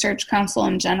in new Search Console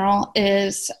in general,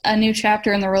 is a new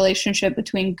chapter in the relationship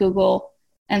between Google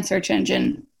and search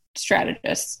engine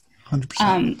strategists.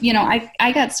 100%.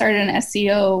 I got started in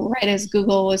SEO right as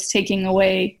Google was taking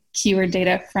away keyword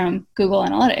data from Google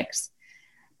Analytics.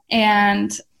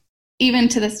 And even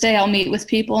to this day, I'll meet with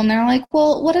people and they're like,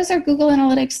 well, what does our Google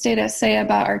Analytics data say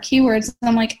about our keywords? And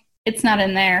I'm like, it's not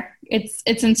in there. It's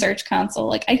in Search Console.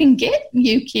 Like, I can get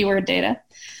you keyword data,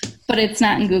 but it's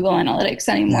not in Google Analytics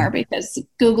anymore because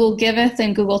Google giveth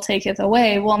and Google taketh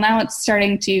away. Well, now it's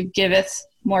starting to giveth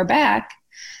more back.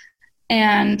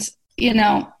 And,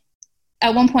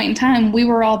 at one point in time, we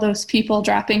were all those people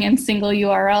dropping in single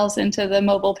URLs into the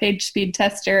mobile page speed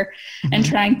tester and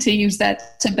trying to use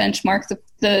that to benchmark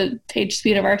the page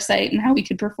speed of our site and how we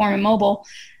could perform in mobile.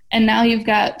 And now you've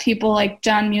got people like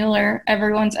John Mueller,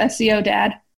 everyone's SEO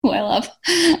dad, who I love,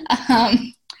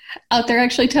 out there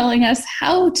actually telling us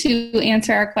how to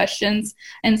answer our questions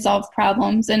and solve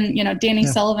problems. And, Danny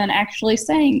Sullivan actually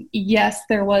saying, yes,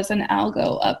 there was an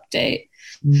algo update.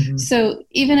 So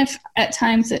even if at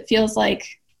times it feels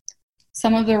like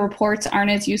some of the reports aren't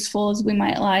as useful as we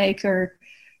might like, or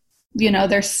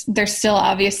they're still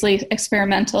obviously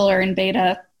experimental or in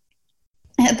beta.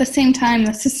 At the same time,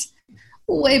 this is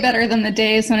way better than the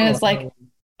days when it was like,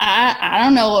 I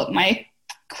don't know what my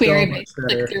query-based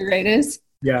click-through rate is.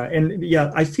 Yeah, and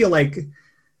I feel like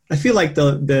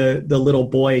the little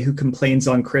boy who complains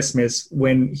on Christmas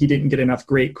when he didn't get enough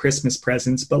great Christmas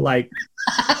presents, but like,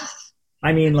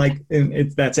 I mean, like,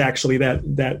 that's actually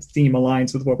that theme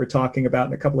aligns with what we're talking about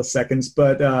in a couple of seconds.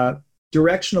 But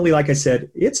directionally, like I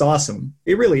said, it's awesome.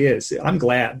 It really is. I'm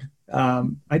glad.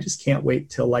 I just can't wait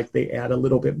till like they add a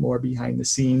little bit more behind the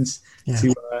scenes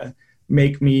to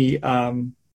make me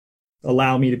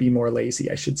allow me to be more lazy,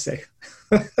 I should say.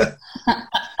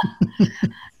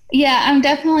 Yeah, I'm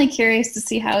definitely curious to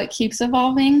see how it keeps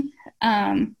evolving.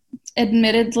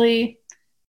 Admittedly,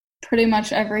 pretty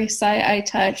much every site I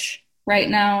touch right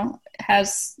now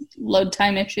has load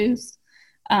time issues,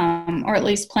 or at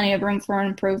least plenty of room for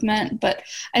improvement. But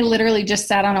I literally just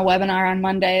sat on a webinar on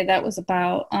Monday that was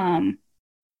about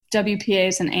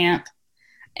WPAs and AMP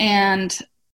and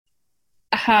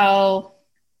how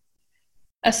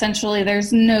essentially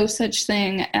there's no such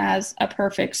thing as a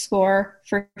perfect score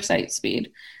for site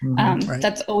speed. Right.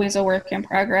 That's always a work in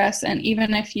progress. And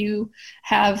even if you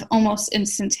have almost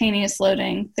instantaneous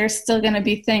loading, there's still going to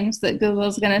be things that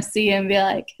Google's going to see and be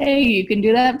like, hey, you can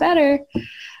do that better.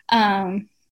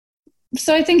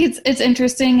 So I think it's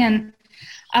interesting. And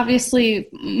obviously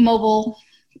mobile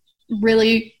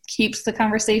really keeps the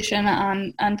conversation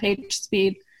on page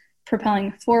speed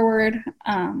propelling forward.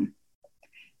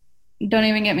 Don't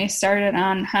even get me started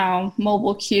on how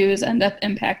mobile queues end up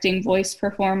impacting voice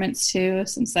performance too,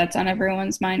 since that's on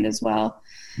everyone's mind as well.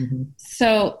 Mm-hmm.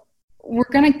 So we're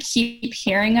going to keep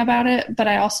hearing about it, but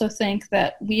I also think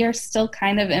that we are still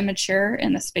kind of immature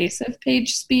in the space of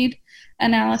page speed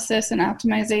analysis and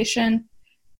optimization.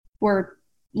 We're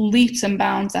leaps and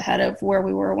bounds ahead of where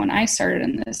we were when I started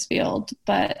in this field,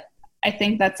 but I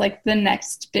think that's like the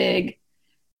next big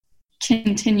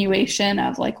continuation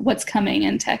of like what's coming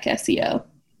in tech SEO.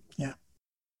 Yeah.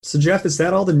 So Jeff, is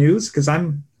that all the news? Because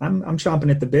I'm chomping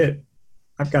at the bit.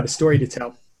 I've got a story to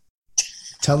tell.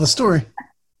 Tell the story.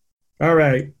 All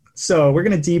right. So we're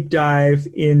going to deep dive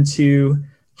into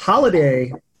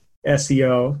holiday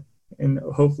SEO, and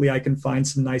hopefully I can find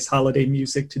some nice holiday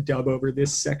music to dub over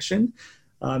this section.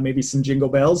 Maybe some jingle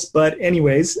bells. But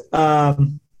anyways,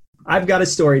 I've got a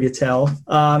story to tell,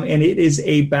 and it is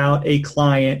about a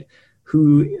client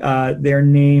who their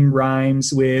name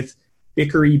rhymes with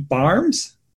Bickery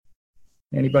Barms.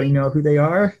 Anybody know who they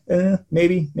are?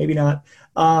 Maybe not.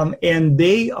 And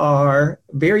they are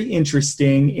very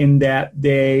interesting in that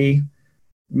they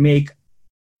make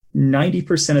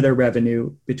 90% of their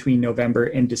revenue between November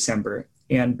and December.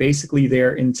 And basically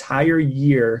their entire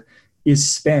year is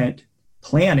spent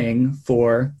planning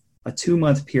for a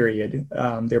 2-month period,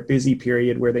 their busy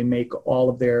period where they make all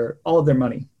of their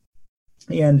money.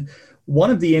 And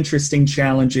one of the interesting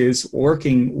challenges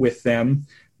working with them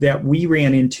that we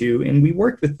ran into, and we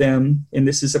worked with them, and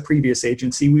this is a previous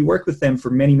agency, we worked with them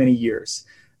for many, many years.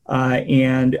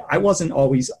 And I wasn't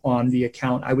always on the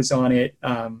account. I was on it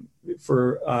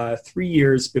for 3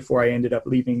 years before I ended up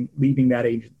leaving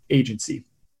that agency.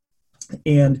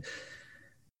 And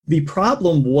the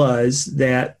problem was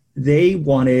that they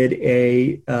wanted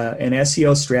an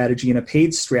SEO strategy and a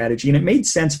paid strategy, and it made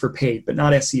sense for paid, but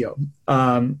not SEO,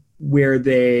 where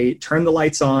they turned the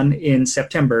lights on in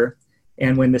September,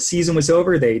 and when the season was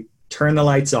over, they turned the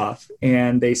lights off,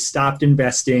 and they stopped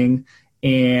investing,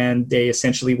 and they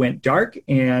essentially went dark.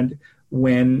 And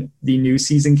when the new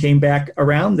season came back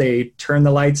around, they turned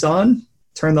the lights on,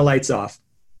 turned the lights off.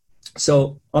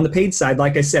 So on the paid side,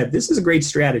 like I said, this is a great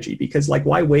strategy because like,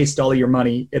 why waste all of your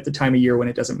money at the time of year when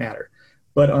it doesn't matter?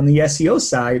 But on the SEO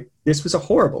side, this was a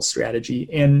horrible strategy,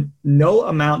 and no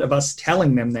amount of us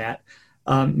telling them that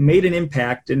made an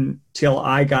impact until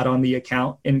I got on the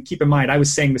account. And keep in mind, I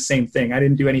was saying the same thing. I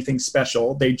didn't do anything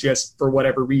special. They just, for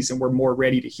whatever reason, were more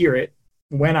ready to hear it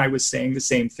when I was saying the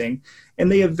same thing. And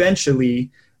they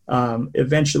eventually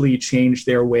changed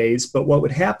their ways. But what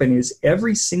would happen is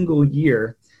every single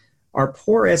year, our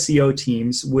poor SEO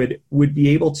teams would be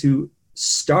able to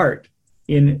start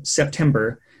in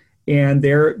September, and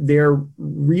their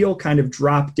real kind of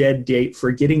drop dead date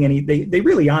for getting they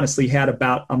really honestly had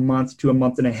about a month to a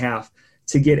month and a half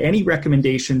to get any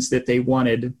recommendations that they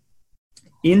wanted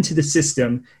into the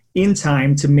system in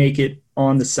time to make it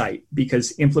on the site,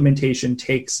 because implementation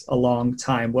takes a long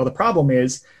time. Well, the problem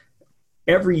is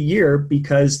every year,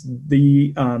 because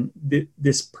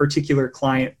this particular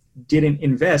client didn't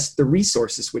invest, the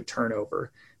resources would turn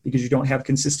over. because you don't have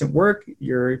consistent work.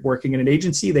 You're working in an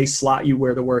agency, they slot you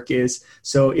where the work is.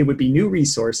 So it would be new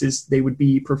resources. They would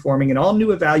be performing an all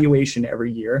new evaluation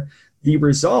every year. The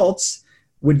results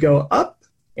would go up,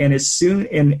 and as soon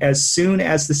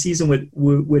as the season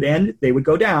would end, they would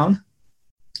go down,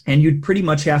 and you'd pretty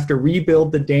much have to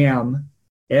rebuild the dam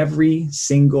every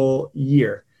single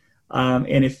year.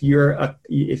 And if you're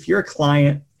a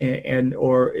client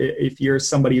or if you're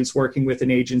somebody who's working with an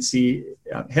agency,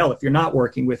 if you're not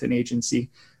working with an agency,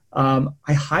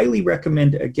 I highly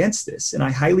recommend against this, and I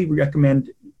highly recommend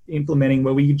implementing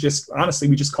what we just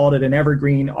called it an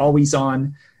evergreen, always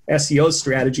on SEO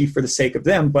strategy for the sake of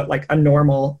them, but like a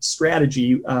normal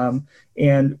strategy.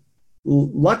 And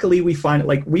luckily we find it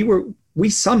like we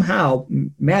somehow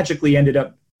magically ended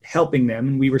up helping them,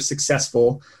 and we were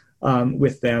successful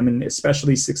with them, and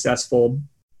especially successful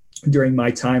during my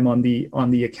time on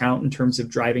the account in terms of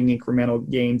driving incremental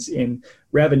gains in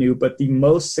revenue. But the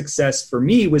most success for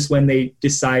me was when they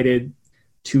decided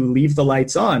to leave the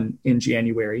lights on in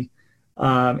January,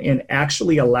 and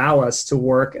actually allow us to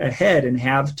work ahead and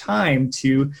have time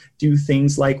to do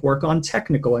things like work on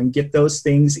technical and get those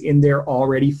things in their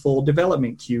already full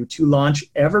development queue, to launch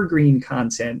evergreen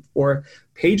content for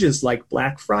pages like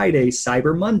Black Friday,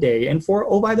 Cyber Monday, and for,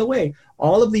 oh, by the way,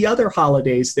 all of the other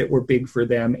holidays that were big for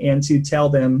them, and to tell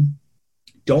them,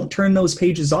 don't turn those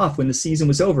pages off when the season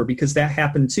was over, because that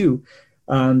happened too.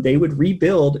 They would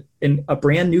rebuild a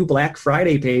brand new Black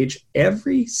Friday page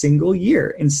every single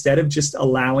year. Instead of just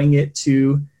allowing it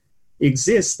to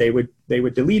exist, they would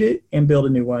delete it and build a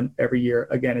new one every year.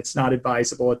 Again, it's not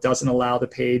advisable. It doesn't allow the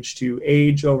page to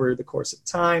age over the course of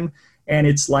time. And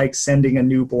it's like sending a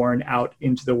newborn out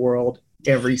into the world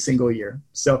every single year.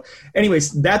 So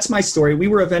anyways, that's my story. We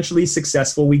were eventually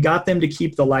successful. We got them to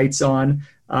keep the lights on.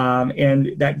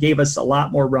 And that gave us a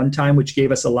lot more runtime, which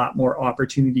gave us a lot more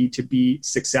opportunity to be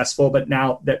successful. But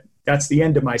now that's the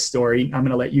end of my story. I'm going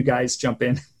to let you guys jump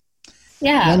in.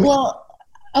 Yeah. Well,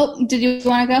 did you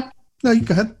want to go? No, you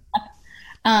go ahead.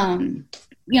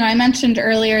 I mentioned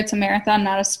earlier it's a marathon,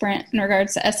 not a sprint in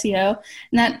regards to SEO.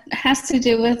 And that has to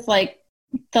do with like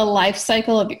the life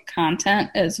cycle of your content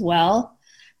as well.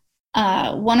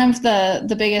 One of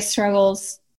the biggest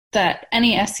struggles that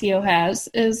any SEO has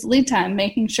is lead time,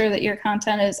 making sure that your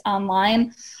content is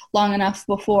online long enough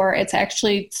before it's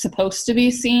actually supposed to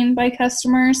be seen by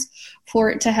customers for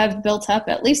it to have built up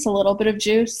at least a little bit of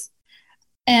juice.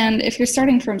 And if you're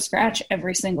starting from scratch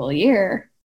every single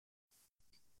year,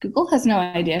 Google has no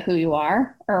idea who you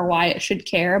are or why it should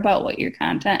care about what your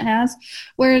content has.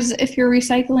 Whereas if you're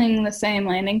recycling the same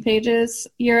landing pages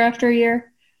year after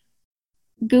year,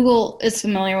 Google is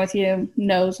familiar with you,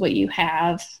 knows what you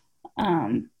have.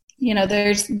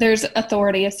 There's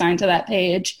authority assigned to that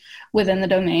page within the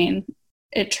domain.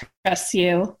 It trusts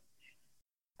you.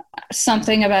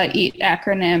 Something about EAT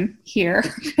acronym here,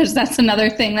 because that's another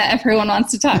thing that everyone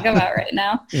wants to talk about right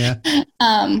now. Yeah.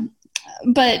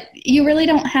 But you really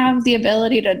don't have the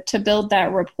ability to build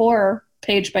that rapport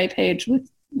page by page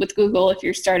with Google if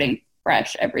you're starting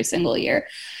fresh every single year.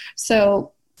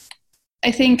 So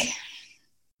I think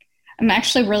I'm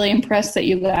actually really impressed that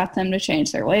you got them to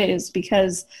change their ways,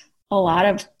 because a lot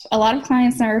of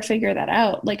clients never figure that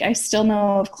out. Like, I still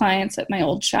know of clients at my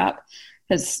old shop,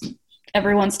 because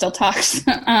everyone still talks,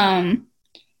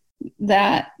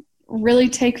 that really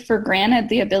take for granted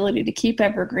the ability to keep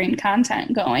evergreen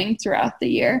content going throughout the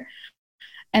year.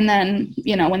 And then,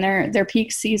 when their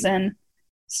peak season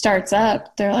starts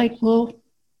up, they're like, well,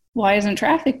 why isn't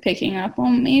traffic picking up? Well,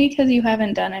 maybe because you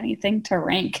haven't done anything to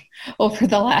rank over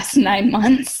the last 9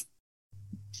 months.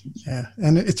 Yeah.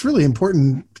 And it's really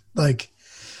important. Like,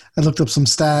 I looked up some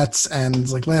stats, and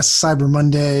like last Cyber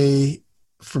Monday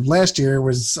from last year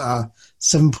was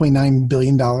 $7.9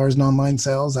 billion in online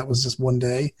sales. That was just one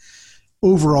day.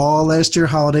 Overall, last year,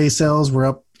 holiday sales were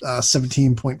up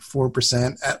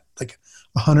 17.4% at like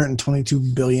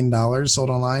 $122 billion sold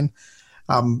online.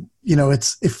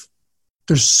 If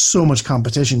there's so much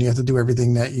competition, you have to do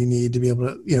everything that you need to be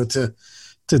able to,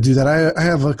 to do that. I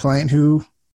have a client who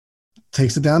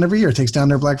takes it down every year, takes down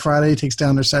their Black Friday, takes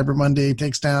down their Cyber Monday,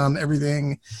 takes down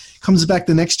everything, comes back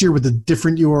the next year with a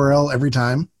different URL every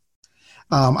time.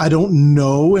 I don't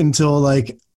know until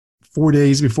like 4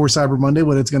 days before Cyber Monday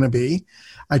what it's going to be.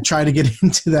 I try to get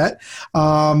into that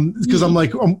because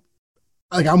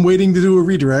I'm waiting to do a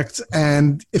redirect,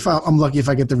 and if I'm lucky if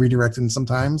I get the redirect in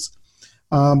sometimes.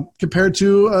 Compared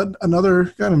to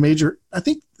another kind of major, I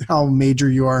think how major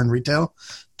you are in retail,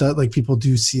 like people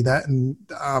do see that, and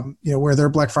where their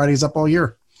Black Friday is up all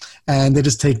year, and they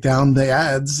just take down the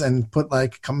ads and put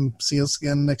like, come see us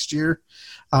again next year.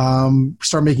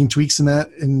 Start making tweaks in that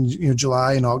in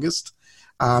July and August,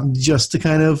 just to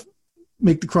kind of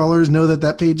make the crawlers know that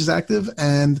that page is active,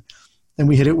 and then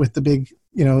we hit it with the big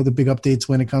updates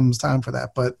when it comes time for that.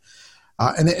 But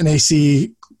and they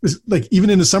see, like, even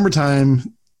in the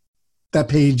summertime, that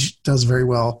page does very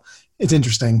well. It's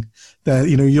interesting that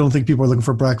you don't think people are looking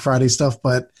for Black Friday stuff,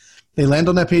 but they land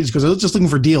on that page because they're just looking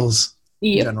for deals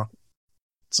in general.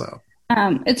 So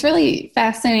it's really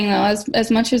fascinating, though,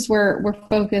 as much as we're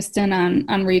focused in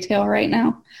on retail right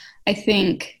now. I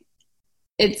think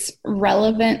it's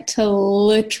relevant to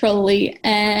literally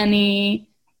any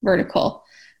vertical.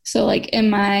 So like in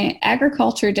my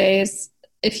agriculture days,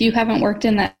 if you haven't worked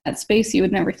in that space, you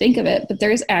would never think of it, but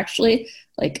there's actually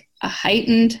like a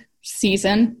heightened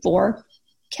season for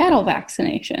cattle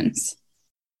vaccinations.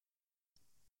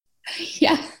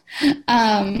 Yeah.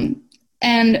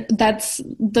 And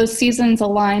those seasons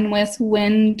align with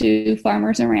when do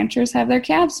farmers and ranchers have their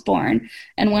calves born,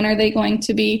 and when are they going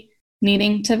to be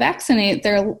needing to vaccinate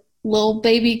their little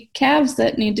baby calves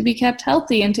that need to be kept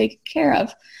healthy and taken care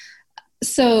of.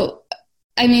 So,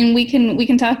 I mean, we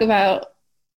can talk about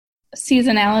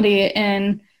seasonality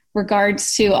in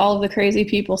regards to all of the crazy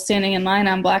people standing in line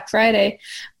on Black Friday,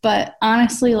 but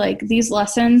honestly, like, these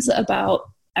lessons about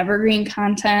evergreen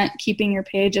content, keeping your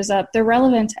pages up, they're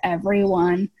relevant to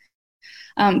everyone.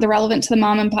 They're relevant to the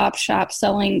mom and pop shop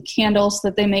selling candles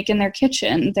that they make in their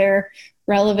kitchen. They're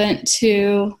relevant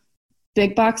to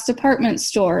big box department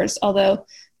stores, although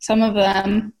some of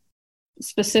them,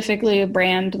 specifically a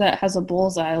brand that has a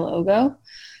bullseye logo,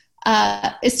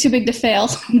 is too big to fail.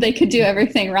 They could do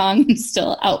everything wrong and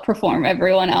still outperform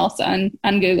everyone else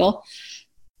on Google.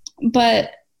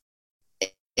 But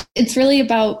it's really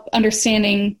about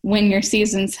understanding when your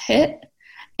seasons hit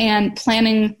and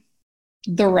planning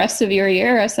the rest of your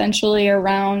year essentially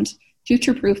around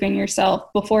future-proofing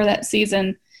yourself before that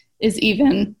season is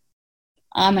even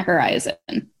on the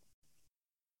horizon.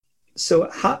 So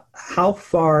how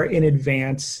far in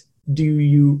advance do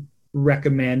you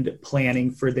recommend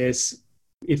planning for this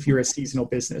if you're a seasonal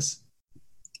business?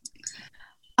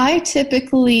 I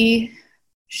typically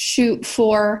shoot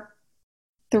for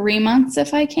 3 months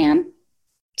if I can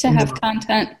to have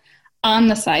content on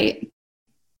the site.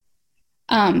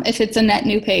 If it's a net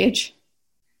new page,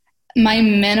 my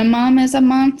minimum is a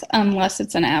month unless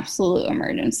it's an absolute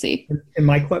emergency. And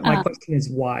my question is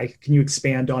why? Can you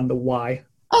expand on the why?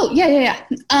 Oh, yeah.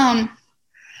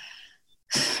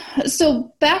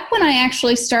 So back when I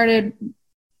actually started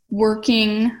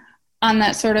working on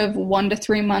that sort of 1 to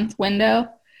 3 month window,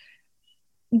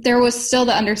 there was still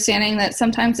the understanding that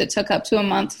sometimes it took up to a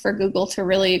month for Google to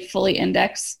really fully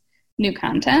index new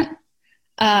content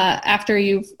after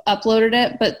you've uploaded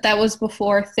it. But that was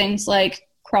before things like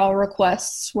crawl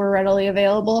requests were readily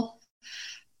available.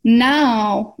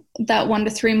 Now, that 1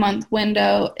 to 3 month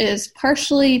window is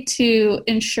partially to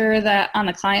ensure that on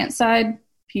the client side,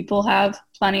 people have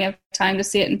plenty of time to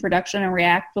see it in production and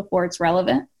react before it's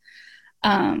relevant.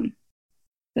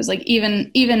 Because like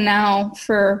even now,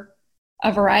 for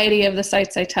a variety of the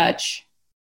sites I touch,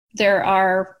 there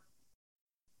are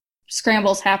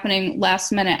scrambles happening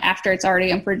last minute after it's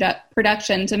already in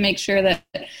production to make sure that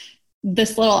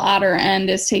this little outer end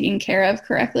is taken care of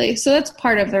correctly. So that's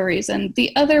part of the reason.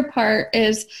 The other part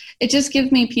is it just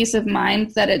gives me peace of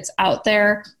mind that it's out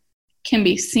there, can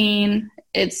be seen.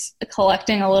 It's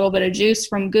collecting a little bit of juice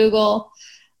from Google.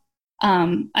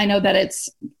 I know that it's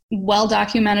well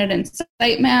documented in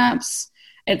sitemaps.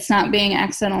 It's not being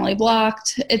accidentally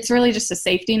blocked. It's really just a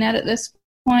safety net at this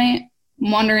point.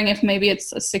 I'm wondering if maybe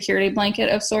it's a security blanket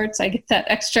of sorts. I get that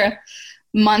extra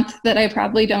month that I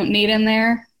probably don't need in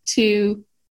there to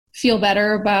feel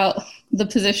better about the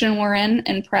position we're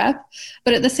in prep.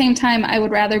 But at the same time, I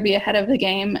would rather be ahead of the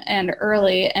game and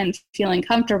early and feeling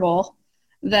comfortable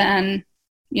than,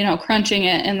 crunching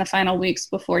it in the final weeks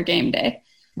before game day.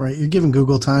 Right. You're giving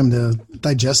Google time to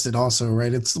digest it also,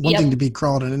 right? It's one thing to be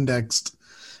crawled and indexed,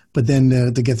 but then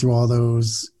to get through all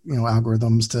those,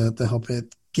 algorithms to help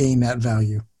it gain that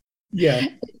value. Yeah.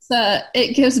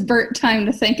 It gives Bert time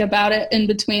to think about it in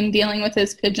between dealing with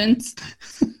his pigeons.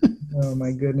 Oh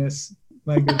my goodness.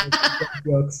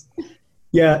 Jokes.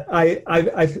 Yeah.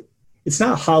 I've it's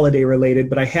not holiday related,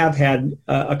 but I have had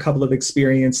a couple of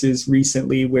experiences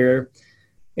recently where,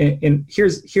 and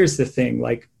here's the thing,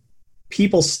 like,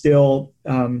 people still,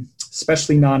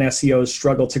 especially non-SEOs,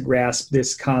 struggle to grasp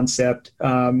this concept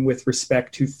with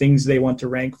respect to things they want to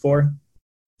rank for.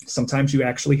 Sometimes you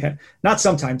actually have, not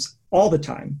sometimes, all the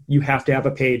time, you have to have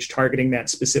a page targeting that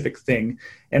specific thing.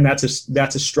 And that's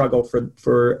a struggle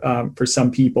for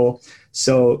some people.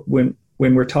 So when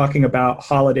we're talking about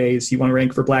holidays, you want to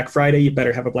rank for Black Friday, you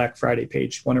better have a Black Friday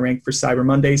page. You want to rank for Cyber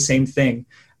Monday, same thing.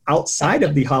 Outside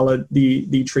of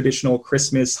the traditional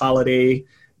Christmas holiday,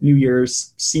 New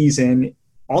Year's season,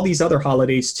 all these other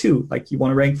holidays too, like you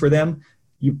want to rank for them,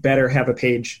 you better have a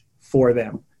page for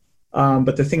them.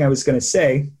 But the thing I was going to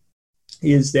say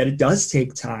is that it does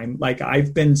take time. Like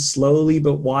I've been slowly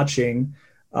but watching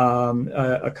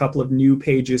a couple of new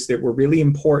pages that were really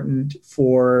important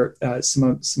for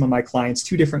some of my clients,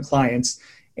 2 different clients.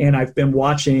 And I've been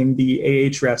watching the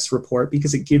Ahrefs report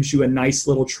because it gives you a nice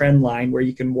little trend line where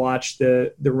you can watch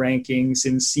the rankings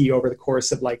and see over the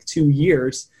course of like 2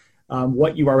 years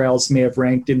what URLs may have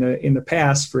ranked in the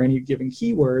past for any given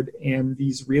keyword, and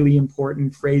these really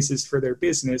important phrases for their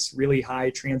business, really high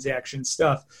transaction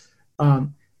stuff.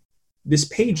 This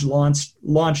page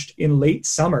launched in late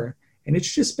summer, and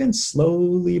it's just been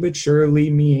slowly but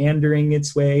surely meandering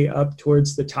its way up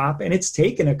towards the top. And it's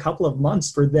taken a couple of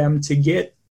months for them to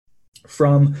get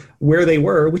from where they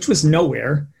were, which was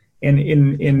nowhere. And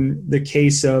in the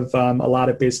case of a lot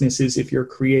of businesses, if you're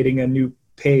creating a new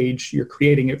page, you're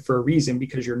creating it for a reason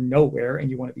because you're nowhere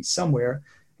and you want to be somewhere.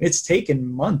 It's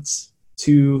taken months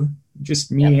to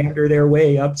just meander their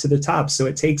way up to the top. So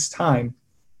it takes time.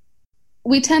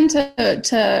 We tend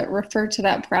to refer to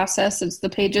that process as the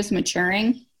pages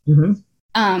maturing.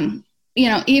 Mm-hmm.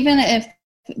 Even if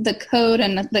the code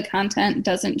and the content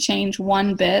doesn't change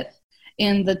one bit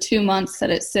in the 2 months that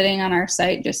it's sitting on our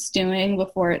site just stewing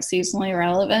before it's seasonally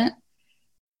relevant,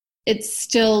 it's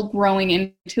still growing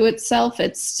into itself.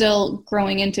 It's still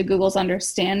growing into Google's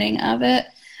understanding of it.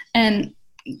 And,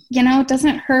 it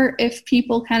doesn't hurt if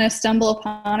people kind of stumble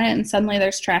upon it and suddenly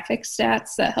there's traffic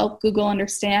stats that help Google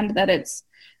understand that it's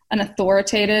an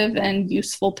authoritative and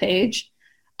useful page.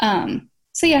 I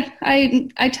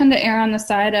tend to err on the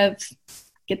side of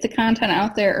get the content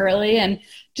out there early and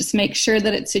just make sure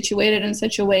that it's situated in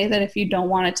such a way that if you don't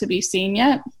want it to be seen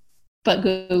yet, but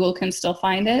Google can still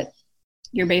find it,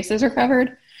 your bases are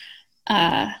covered.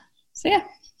 If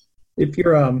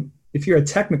you're a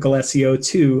technical SEO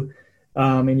too,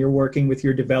 and you're working with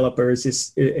your developers,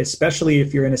 especially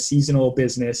if you're in a seasonal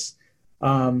business,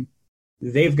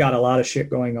 they've got a lot of shit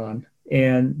going on,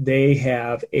 and they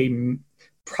have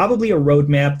probably a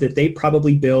roadmap that they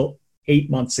probably built 8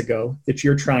 months ago that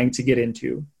you're trying to get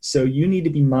into. So you need to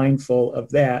be mindful of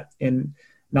that. And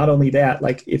not only that,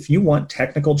 like if you want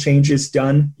technical changes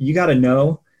done, you got to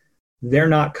know they're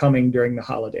not coming during the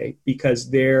holiday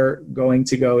because they're going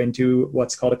to go into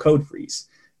what's called a code freeze.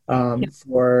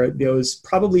 For those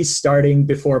probably starting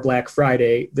before Black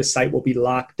Friday, the site will be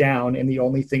locked down, and the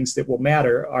only things that will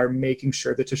matter are making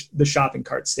sure that the shopping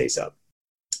cart stays up.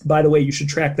 By the way, you should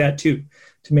track that too,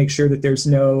 to make sure that there's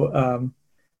no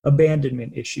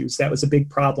abandonment issues. That was a big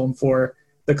problem for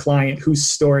the client whose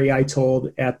story I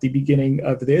told at the beginning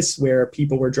of this, where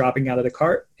people were dropping out of the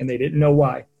cart and they didn't know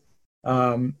why.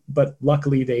 But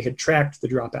luckily they had tracked the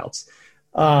dropouts.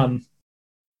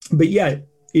 But yeah,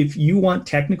 if you want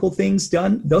technical things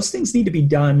done, those things need to be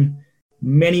done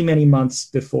many, many months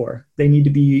before. You need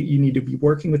to be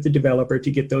working with the developer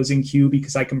to get those in queue,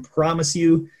 because I can promise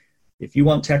you, if you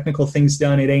want technical things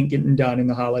done, it ain't getting done in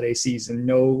the holiday season.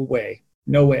 No way.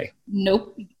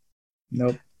 Nope.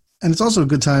 And it's also a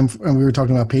good time, and we were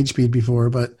talking about page speed before,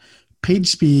 but page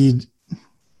speed,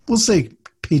 we'll say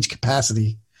page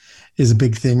capacity is a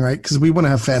big thing, right? Because we want to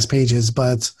have fast pages,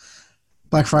 but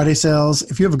Black Friday sales,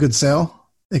 if you have a good sale,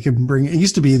 it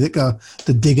used to be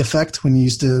the Dig effect, when you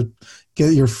used to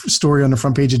get your story on the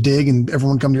front page of Dig and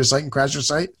everyone come to your site and crash your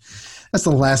site. That's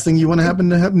the last thing you want to happen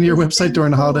to your website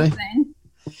during the holiday.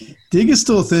 Dig is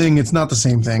still a thing. It's not the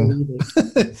same thing.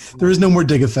 There is no more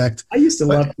Dig effect. I used to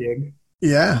love Dig.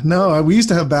 Yeah, no, we used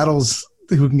to have battles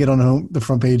who can get on the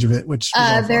front page of it, which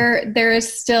there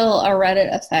is still a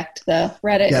Reddit effect, though.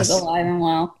 Reddit is alive and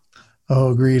well.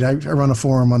 Oh, agreed. I run a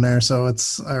forum on there, so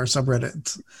it's our subreddit.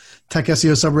 It's Tech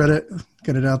SEO subreddit.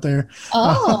 Get it out there.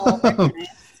 Oh, nice.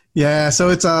 Yeah. So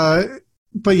it's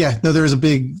but yeah, no, there is a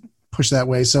big push that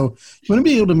way. So you want to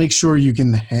be able to make sure you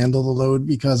can handle the load,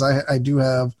 because I do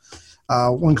have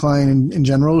one client in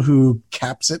general who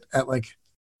caps it at like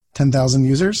 10,000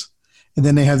 users, and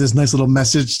then they have this nice little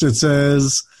message that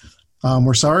says,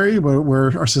 "We're sorry, but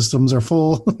our systems are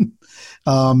full."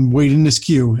 Wait in this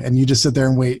queue, and you just sit there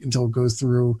and wait until it goes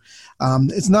through.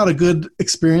 It's not a good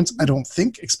experience, I don't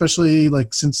think, especially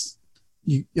like since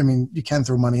you can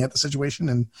throw money at the situation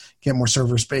and get more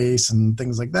server space and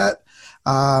things like that.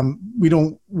 We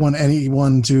don't want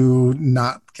anyone to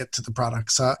not get to the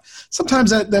products.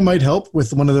 Sometimes that might help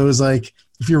with one of those, like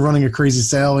if you're running a crazy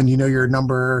sale and you're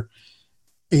number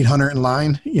 800 in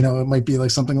line, it might be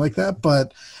like something like that,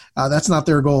 but that's not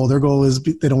their goal. Their goal is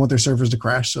they don't want their servers to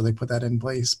crash, so they put that in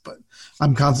place. But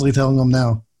I'm constantly telling them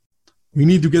now, we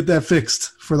need to get that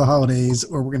fixed for the holidays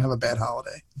or we're going to have a bad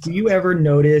holiday. Do you ever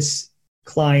notice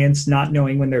clients not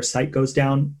knowing when their site goes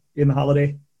down in the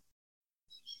holiday?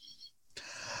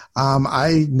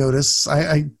 I notice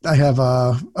I have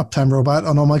a Uptime Robot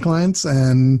on all my clients,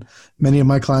 and many of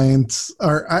my clients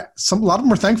a lot of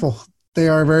them are thankful. They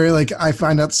are very I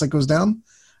find out the site goes down,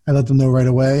 I let them know right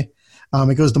away.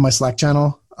 It goes to my Slack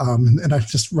channel, and I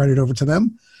just write it over to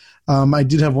them. I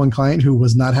did have one client who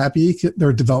was not happy.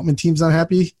 Their development team's not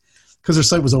happy because their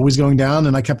site was always going down,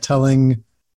 and I kept telling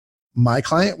my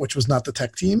client, which was not the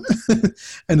tech team,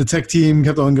 and the tech team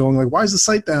kept on going why is the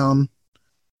site down?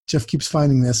 Jeff keeps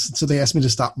finding this. So they asked me to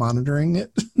stop monitoring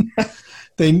it.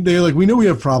 They're like, we know we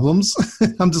have problems.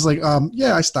 I'm just like,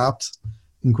 yeah, I stopped,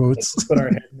 in quotes. Let's put our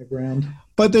head in the ground.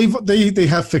 But they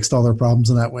have fixed all their problems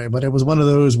in that way. But it was one of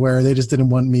those where they just didn't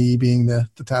want me being the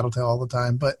tattletale all the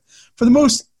time. But for the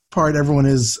most part, everyone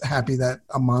is happy that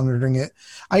I'm monitoring it.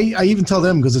 I even tell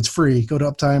them, because it's free, go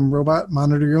to Uptime Robot,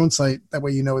 monitor your own site. That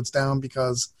way it's down,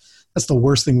 because that's the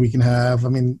worst thing we can have. I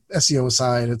mean, SEO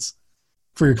aside, it's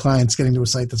for your clients getting to a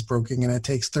site that's broken, and it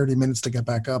takes 30 minutes to get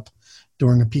back up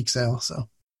during a peak sale. So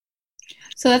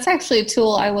that's actually a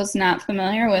tool I was not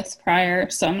familiar with prior,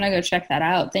 so I'm going to go check that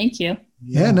out. Thank you.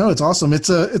 Yeah, no, it's awesome. It's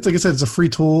like I said, it's a free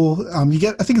tool. I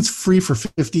think it's free for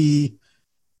 50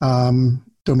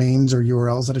 domains or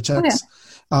URLs that it checks.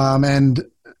 Okay. And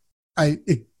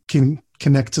it can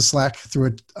connect to Slack through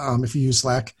it if you use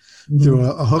Slack through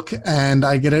a hook, and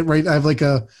I get it right. I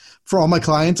have for all my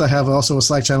clients, I have also a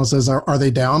Slack channel that says, are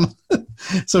they down?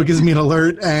 So it gives me an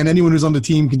alert, and anyone who's on the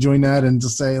team can join that and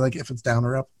just say if it's down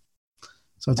or up.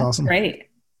 So that's awesome. Great.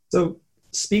 So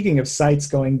speaking of sites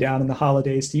going down in the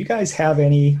holidays, do you guys have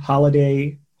any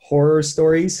holiday horror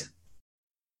stories?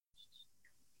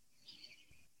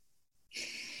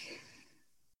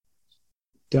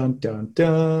 Dun, dun,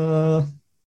 dun.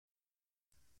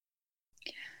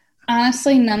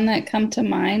 Honestly, none that come to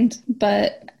mind,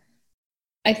 but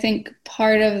I think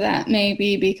part of that may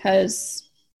be because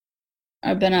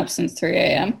I've been up since 3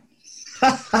 a.m.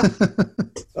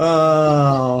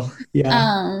 Oh,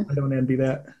 yeah. I don't envy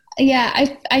that. Yeah,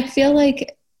 I feel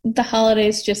like the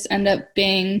holidays just end up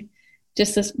being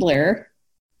just this blur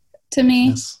to me.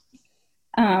 Yes.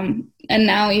 And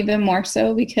now even more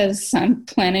so because I'm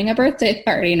planning a birthday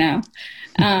party now.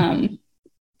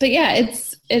 But yeah,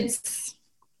 it's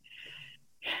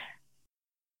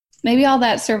maybe all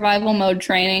that survival mode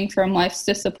training from life's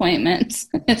disappointments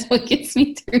is what gets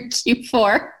me through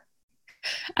Q4.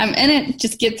 I'm in it,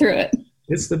 just get through it.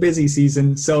 It's the busy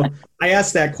season. So I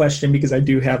asked that question because I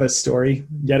do have a story.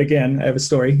 Yet again, I have a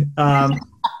story.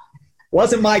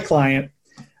 Wasn't my client.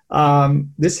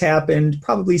 This happened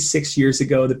probably 6 years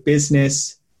ago. The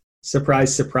business,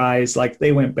 surprise, surprise,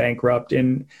 they went bankrupt.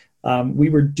 And we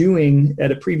were doing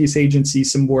at a previous agency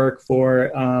some work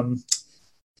for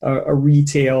a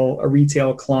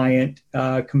retail client,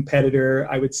 competitor,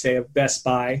 I would say, of Best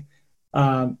Buy.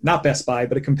 Not Best Buy,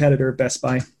 but a competitor of Best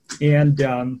Buy.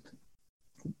 And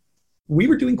we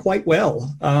were doing quite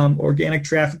well. Organic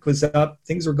traffic was up.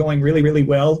 Things were going really, really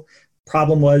well.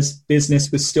 Problem was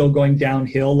business was still going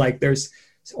downhill. There's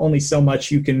only so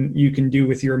much you can do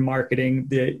with your marketing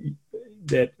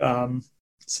that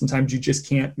sometimes you just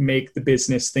can't make the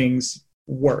business things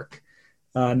work.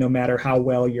 No matter how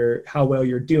well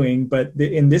you're doing. But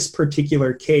in this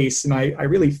particular case, and I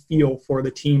really feel for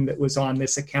the team that was on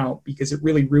this account, because it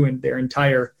really ruined their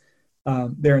entire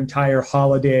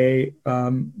holiday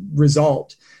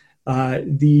result. I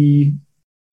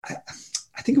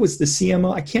think it was the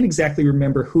CMO. I can't exactly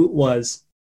remember who it was.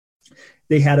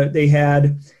 They had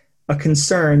a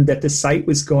concern that the site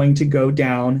was going to go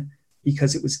down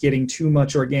because it was getting too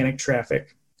much organic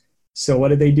traffic. So what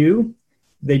did they do?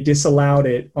 They disallowed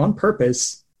it on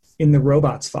purpose in the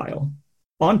robots file,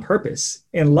 on purpose.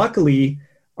 And luckily,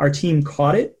 our team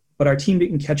caught it, but our team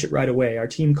didn't catch it right away. Our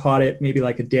team caught it maybe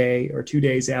a day or 2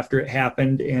 days after it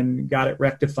happened and got it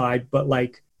rectified. But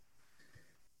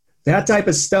that type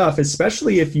of stuff,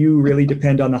 especially if you really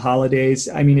depend on the holidays.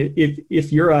 I mean,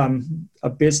 if you're a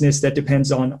business that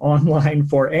depends on online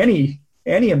for any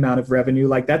amount of revenue,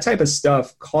 that type of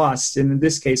stuff costs, and in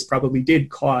this case probably did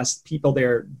cost people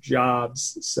their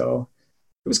jobs. So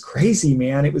it was crazy,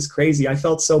 man. It was crazy. I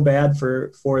felt so bad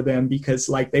for them because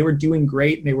like they were doing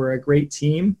great and they were a great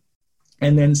team.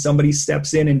 And then somebody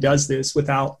steps in and does this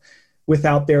without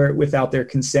their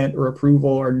consent or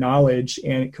approval or knowledge,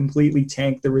 and it completely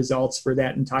tanked the results for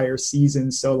that entire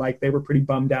season. So like they were pretty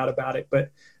bummed out about it,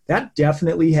 but that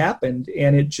definitely happened.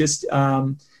 And it just,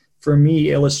 for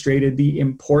me, illustrated the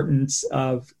importance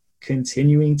of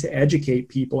continuing to educate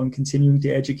people and continuing to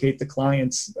educate the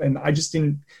clients. And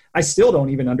I still don't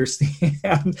even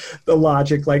understand the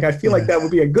logic. Like, I feel like that would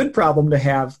be a good problem to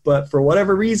have, but for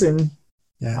whatever reason,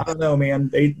 I don't know, man,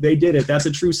 they did it. That's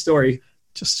a true story.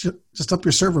 Just up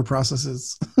your server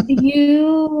processes.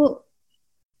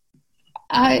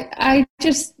 I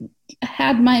just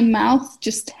had my mouth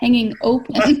just hanging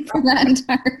open for that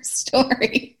entire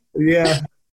story. Yeah,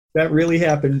 that really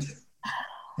happened.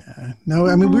 Yeah. No,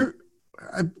 I mean,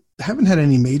 I haven't had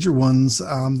any major ones.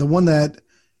 The one that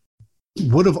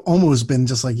would have almost been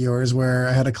just like yours, where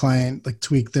I had a client like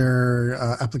tweak their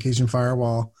application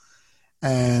firewall,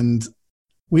 and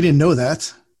we didn't know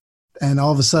that. And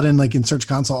all of a sudden, like in Search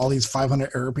Console, all these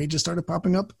 500 error pages started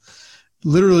popping up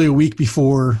literally a week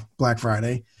before Black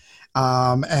Friday.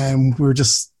 And we were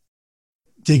just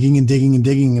digging and digging and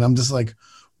digging. And I'm just like,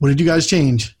 what did you guys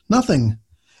change? Nothing.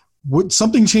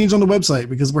 Something changed on the website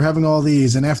because we're having all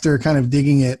these. And after kind of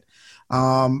digging it,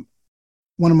 one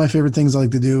of my favorite things I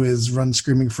like to do is run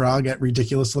Screaming Frog at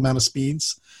ridiculous amount of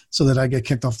speeds so that I get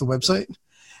kicked off the website.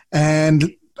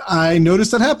 And I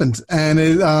noticed that happened.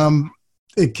 And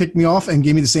it kicked me off and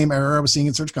gave me the same error I was seeing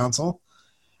in Search Console.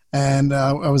 And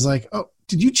I was like, oh,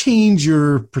 did you change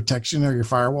your protection or your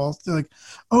firewall? They're like,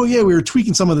 oh, yeah, we were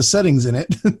tweaking some of the settings in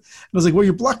it. I was like, well,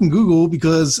 you're blocking Google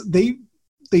because they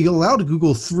allowed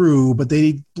Google through, but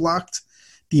they blocked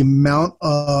the amount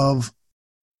of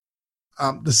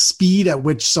the speed at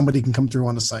which somebody can come through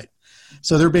on the site.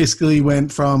 So they basically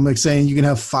went from like saying you can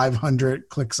have 500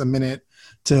 clicks a minute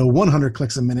to 100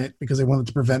 clicks a minute because they wanted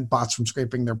to prevent bots from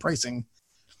scraping their pricing.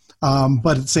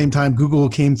 But at the same time, Google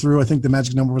came through. I think the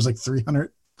magic number was like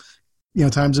 300,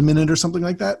 times a minute or something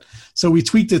like that. So we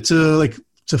tweaked it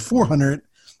to 400,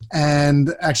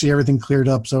 and actually everything cleared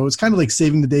up. So it's kind of like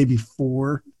saving the day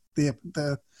before the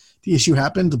issue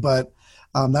happened. But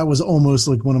that was almost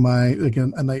like one of my like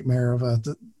a nightmare of a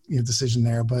decision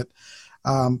there. But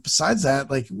besides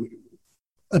that, like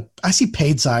I see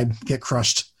paid side get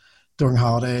crushed during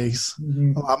holidays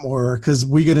a lot more because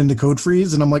we get into code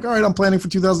freeze and I'm like, all right, I'm planning for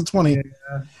 2020. Yeah.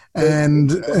 And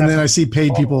then I see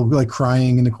paid people like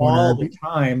crying in the corner all the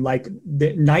time, like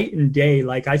the night and day.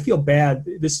 Like I feel bad.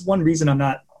 This is one reason I'm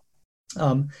not,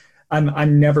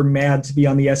 I'm never mad to be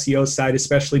on the SEO side,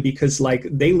 especially because like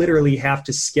they literally have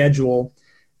to schedule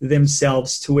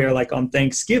themselves to where like on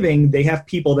Thanksgiving, they have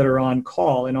people that are on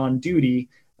call and on duty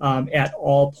at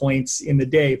all points in the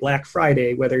day. Black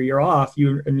Friday, whether you're off,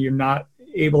 you're not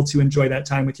able to enjoy that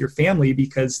time with your family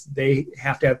because they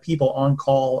have to have people on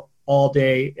call all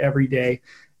day, every day.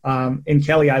 And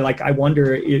Kelly, I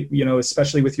wonder,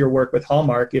 especially with your work with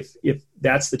Hallmark, if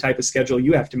that's the type of schedule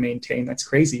you have to maintain. That's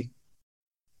crazy.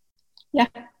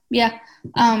 Yeah.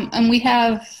 And we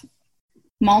have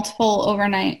multiple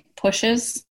overnight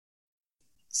pushes.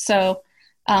 So,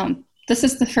 this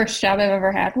is the first job I've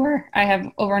ever had where I have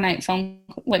overnight phone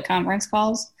conference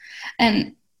calls,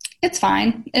 and it's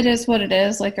fine. It is what it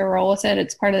is. Like I roll with it.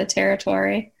 It's part of the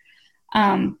territory.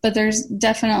 But there's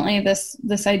definitely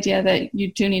this idea that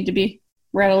you do need to be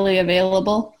readily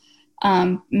available.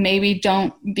 Maybe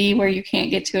don't be where you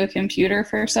can't get to a computer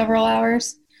for several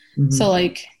hours. Mm-hmm. So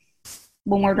like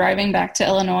when we're driving back to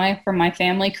Illinois for my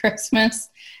family Christmas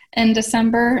in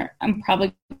December, I'm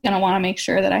probably going to want to make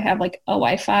sure that I have like a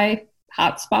Wi-Fi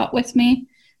hotspot with me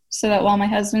so that while my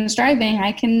husband's driving,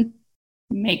 I can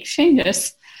make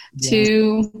changes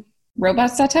to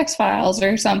robots.txt files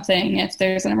or something if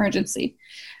there's an emergency.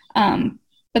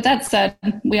 But that said,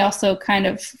 we also kind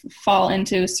of fall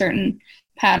into a certain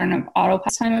pattern of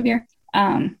autopilot time of year.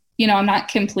 I'm not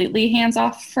completely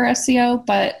hands-off for SEO,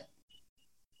 but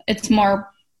it's more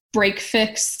break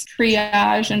fix,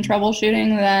 triage, and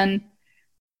troubleshooting than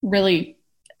really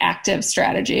active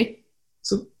strategy.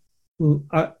 So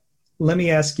let me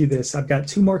ask you this. I've got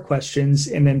two more questions,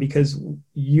 and then because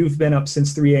you've been up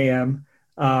since 3 a.m.,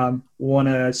 want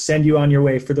to send you on your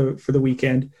way for the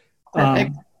weekend.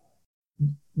 Perfect.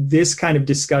 This kind of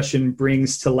discussion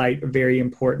brings to light a very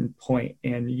important point,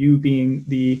 and you being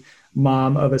the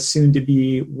mom of a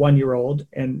soon-to-be 1-year-old,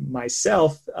 and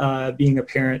myself being a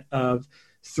parent of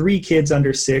 3 kids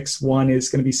under 6. One is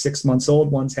going to be 6 months old.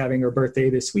 One's having her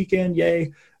birthday this weekend.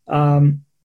 Yay.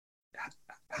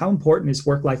 How important is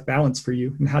work-life balance for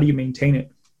you, and how do you maintain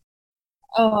it?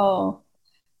 Oh,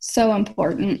 So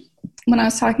important. When I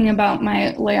was talking about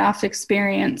my layoff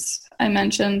experience, I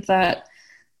mentioned that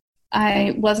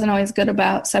I wasn't always good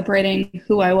about separating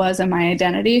who I was and my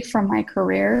identity from my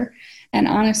career. And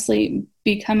honestly,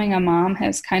 becoming a mom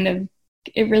has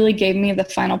it really gave me the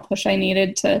final push I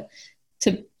needed to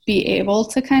be able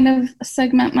to kind of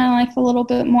segment my life a little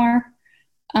bit more.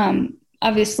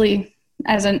 Obviously,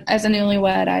 as a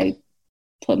newlywed, I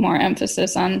put more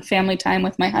emphasis on family time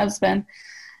with my husband.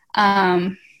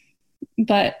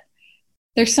 But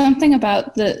there's something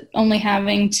about only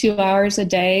having 2 hours a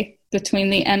day between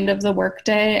the end of the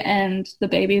workday and the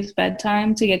baby's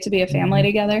bedtime to get to be a family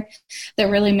together that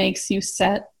really makes you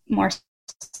set more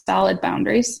solid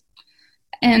boundaries.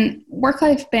 And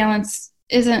work-life balance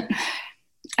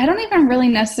I don't even really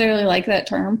necessarily like that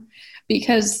term,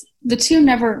 because the two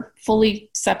never fully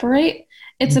separate.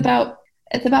 It's about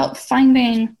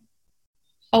finding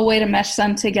a way to mesh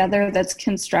them together that's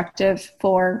constructive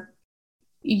for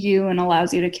you and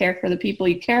allows you to care for the people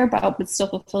you care about, but still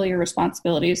fulfill your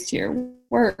responsibilities to your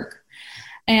work.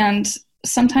 And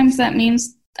sometimes that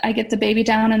means I get the baby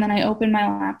down and then I open my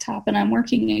laptop and I'm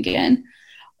working again.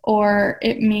 Or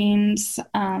it means,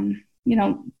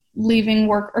 leaving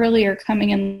work earlier, coming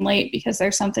in late because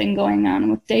there's something going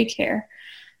on with daycare.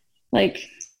 Like,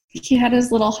 he had his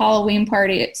little Halloween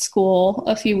party at school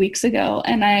a few weeks ago,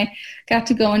 and I got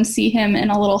to go and see him in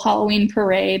a little Halloween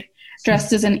parade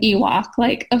dressed as an Ewok.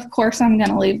 Like, of course I'm going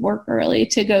to leave work early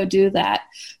to go do that.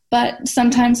 But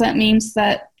sometimes that means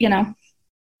that,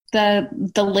 the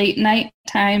late night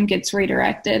time gets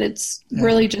redirected. It's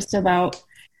really just about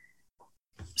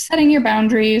setting your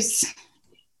boundaries,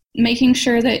 making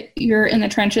sure that you're in the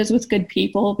trenches with good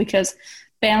people, because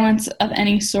balance of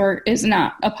any sort is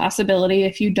not a possibility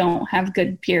if you don't have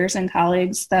good peers and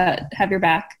colleagues that have your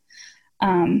back.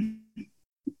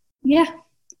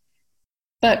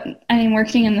 But I mean,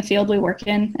 working in the field we work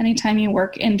in, anytime you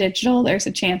work in digital, there's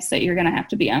a chance that you're going to have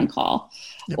to be on call.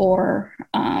 Yep. Or,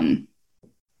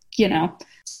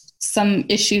 some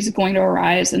issues are going to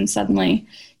arise and suddenly,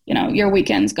 your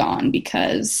weekend's gone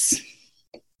because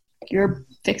you're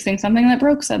fixing something that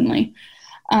broke suddenly.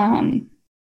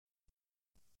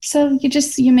 So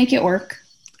you make it work,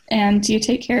 and you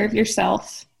take care of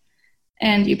yourself,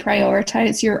 and you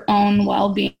prioritize your own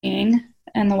well-being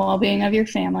and the well-being of your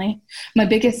family. My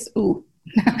biggest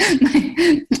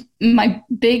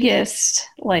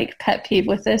pet peeve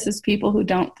with this is people who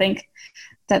don't think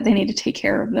that they need to take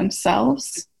care of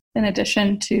themselves in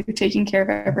addition to taking care of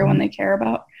everyone they care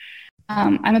about.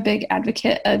 I'm a big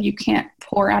advocate of you can't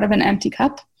pour out of an empty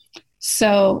cup.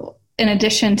 So in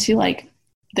addition to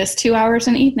this 2 hours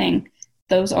an evening,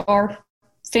 those are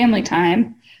family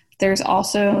time. There's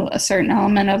also a certain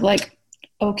element of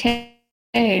okay,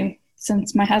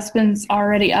 since my husband's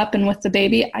already up and with the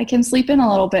baby, I can sleep in a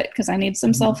little bit because I need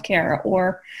some self-care.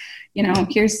 Or,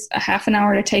 here's a half an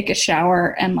hour to take a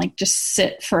shower and just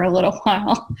sit for a little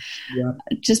while. Yeah.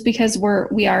 Just because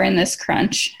we are in this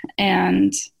crunch.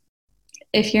 And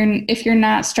if you're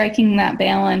not striking that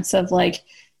balance of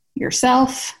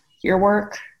yourself, your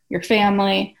work, your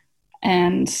family,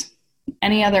 and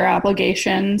any other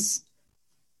obligations,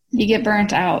 you get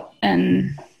burnt out,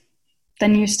 and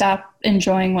then you stop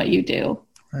enjoying what you do.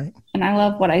 Right. And I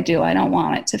love what I do. I don't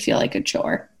want it to feel like a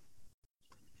chore.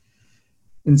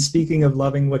 And speaking of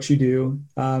loving what you do,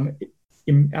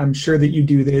 I'm sure that you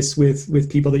do this with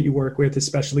people that you work with,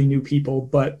 especially new people.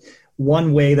 But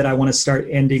one way that I want to start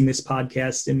ending this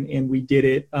podcast, and we did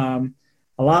it a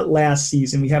lot last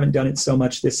season, we haven't done it so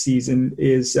much this season,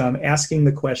 is asking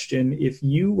the question, if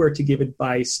you were to give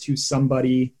advice to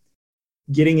somebody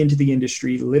getting into the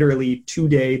industry literally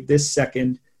today, this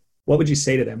second, what would you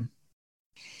say to them?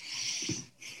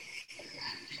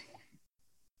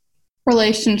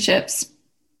 Relationships.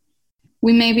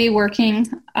 We may be working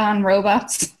on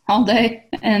robots all day,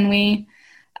 and we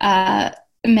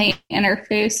may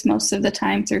interface most of the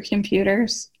time through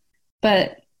computers,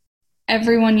 but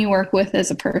everyone you work with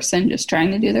is a person just trying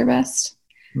to do their best.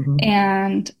 Mm-hmm.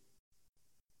 And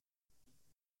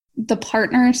the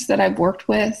partners that I've worked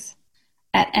with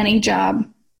at any job,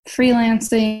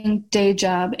 freelancing, day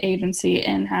job, agency,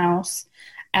 in-house,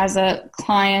 as a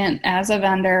client, as a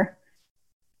vendor,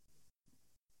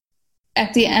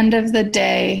 at the end of the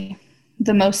day,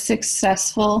 the most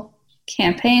successful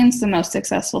campaigns, the most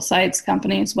successful sites,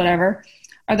 companies, whatever,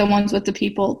 are the ones with the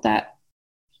people that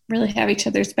really have each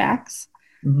other's backs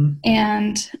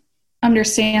and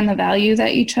understand the value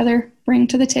that each other bring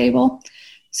to the table.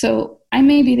 So I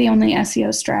may be the only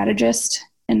SEO strategist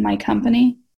in my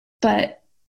company, but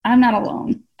I'm not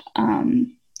alone.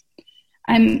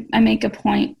 I make a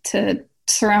point to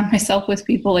surround myself with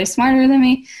people way smarter than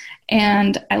me,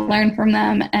 and I learn from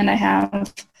them. And I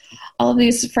have all of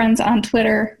these friends on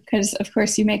Twitter, because of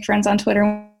course you make friends on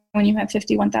Twitter when you have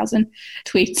 51,000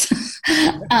 tweets.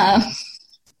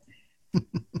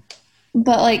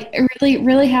 But like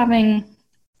really having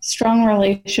strong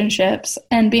relationships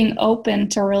and being open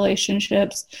to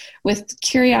relationships with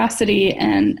curiosity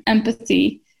and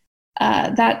empathy,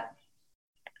 that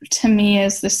to me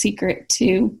is the secret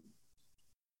to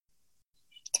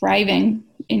thriving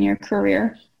in your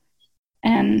career.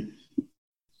 And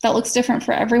that looks different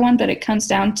for everyone, but it comes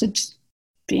down to just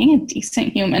being a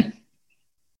decent human.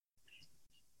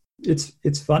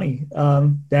 It's funny.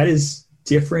 That is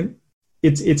different.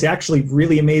 It's actually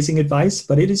really amazing advice,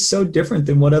 but it is so different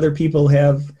than what other people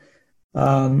have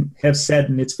said,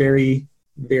 and it's very,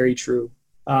 very true.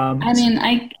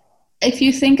 If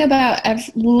you think about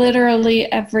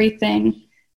literally everything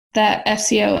that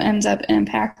SEO ends up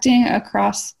impacting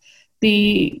across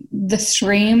the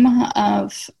stream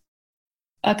of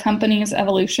a company's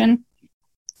evolution,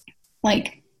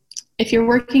 like if you're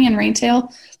working in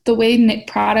retail, the way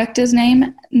product is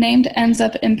named ends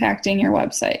up impacting your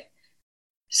website.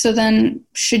 So then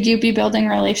should you be building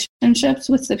relationships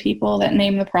with the people that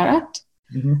name the product?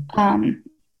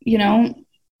 Mm-hmm.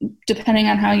 Depending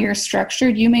on how you're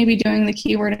structured, you may be doing the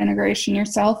keyword integration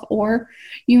yourself, or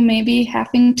you may be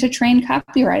having to train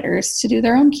copywriters to do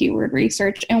their own keyword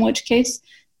research, in which case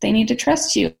they need to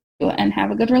trust you and have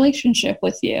a good relationship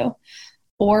with you.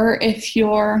 Or if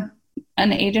you're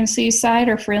an agency side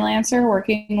or freelancer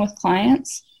working with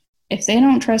clients, if they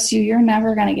don't trust you, you're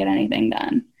never going to get anything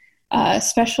done.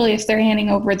 Especially if they're handing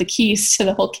over the keys to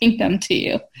the whole kingdom to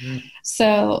you. Mm.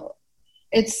 So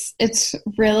it's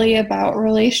really about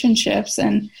relationships.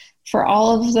 And for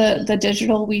all of the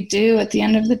digital we do, at the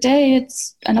end of the day,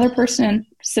 it's another person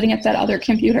sitting at that other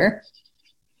computer.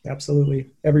 Absolutely.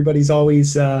 Everybody's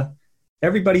always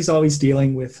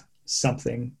dealing with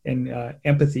something. And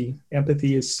empathy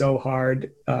is so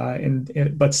hard,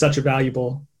 but such a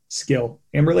valuable skill.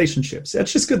 And relationships.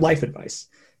 That's just good life advice.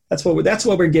 That's what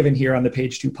we're given here on the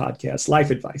Page 2 podcast, life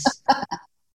advice.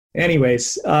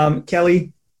 Anyways,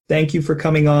 Kelly, thank you for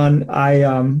coming on.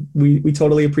 We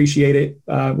totally appreciate it.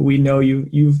 We know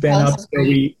you've been up, so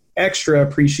we extra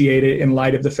appreciate it in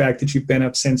light of the fact that you've been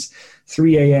up since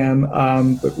 3 a.m.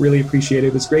 But really appreciate it.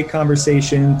 It was a great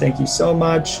conversation. Thank you so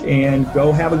much, and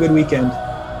go have a good weekend.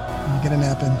 Get a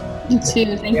nap in. You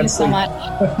too. Thank you so much.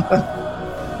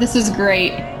 This is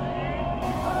great.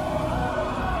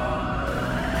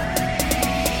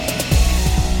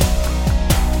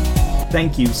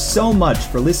 Thank you so much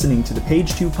for listening to the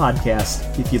Page 2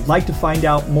 podcast. If you'd like to find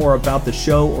out more about the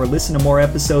show or listen to more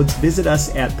episodes, visit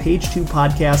us at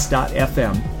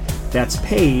page2podcast.fm. That's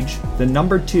page,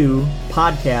 2,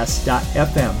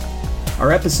 podcast.fm.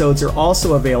 Our episodes are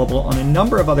also available on a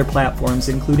number of other platforms,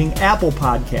 including Apple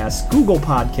Podcasts, Google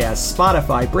Podcasts,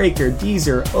 Spotify, Breaker,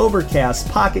 Deezer, Overcast,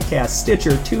 Pocket Cast,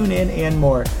 Stitcher, TuneIn, and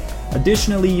more.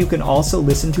 Additionally, you can also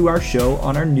listen to our show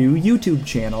on our new YouTube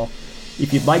channel.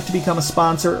 If you'd like to become a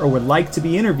sponsor or would like to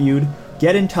be interviewed,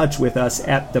 get in touch with us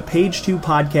at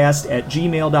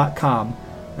thepage2podcast@gmail.com.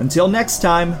 Until next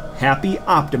time, happy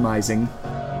optimizing.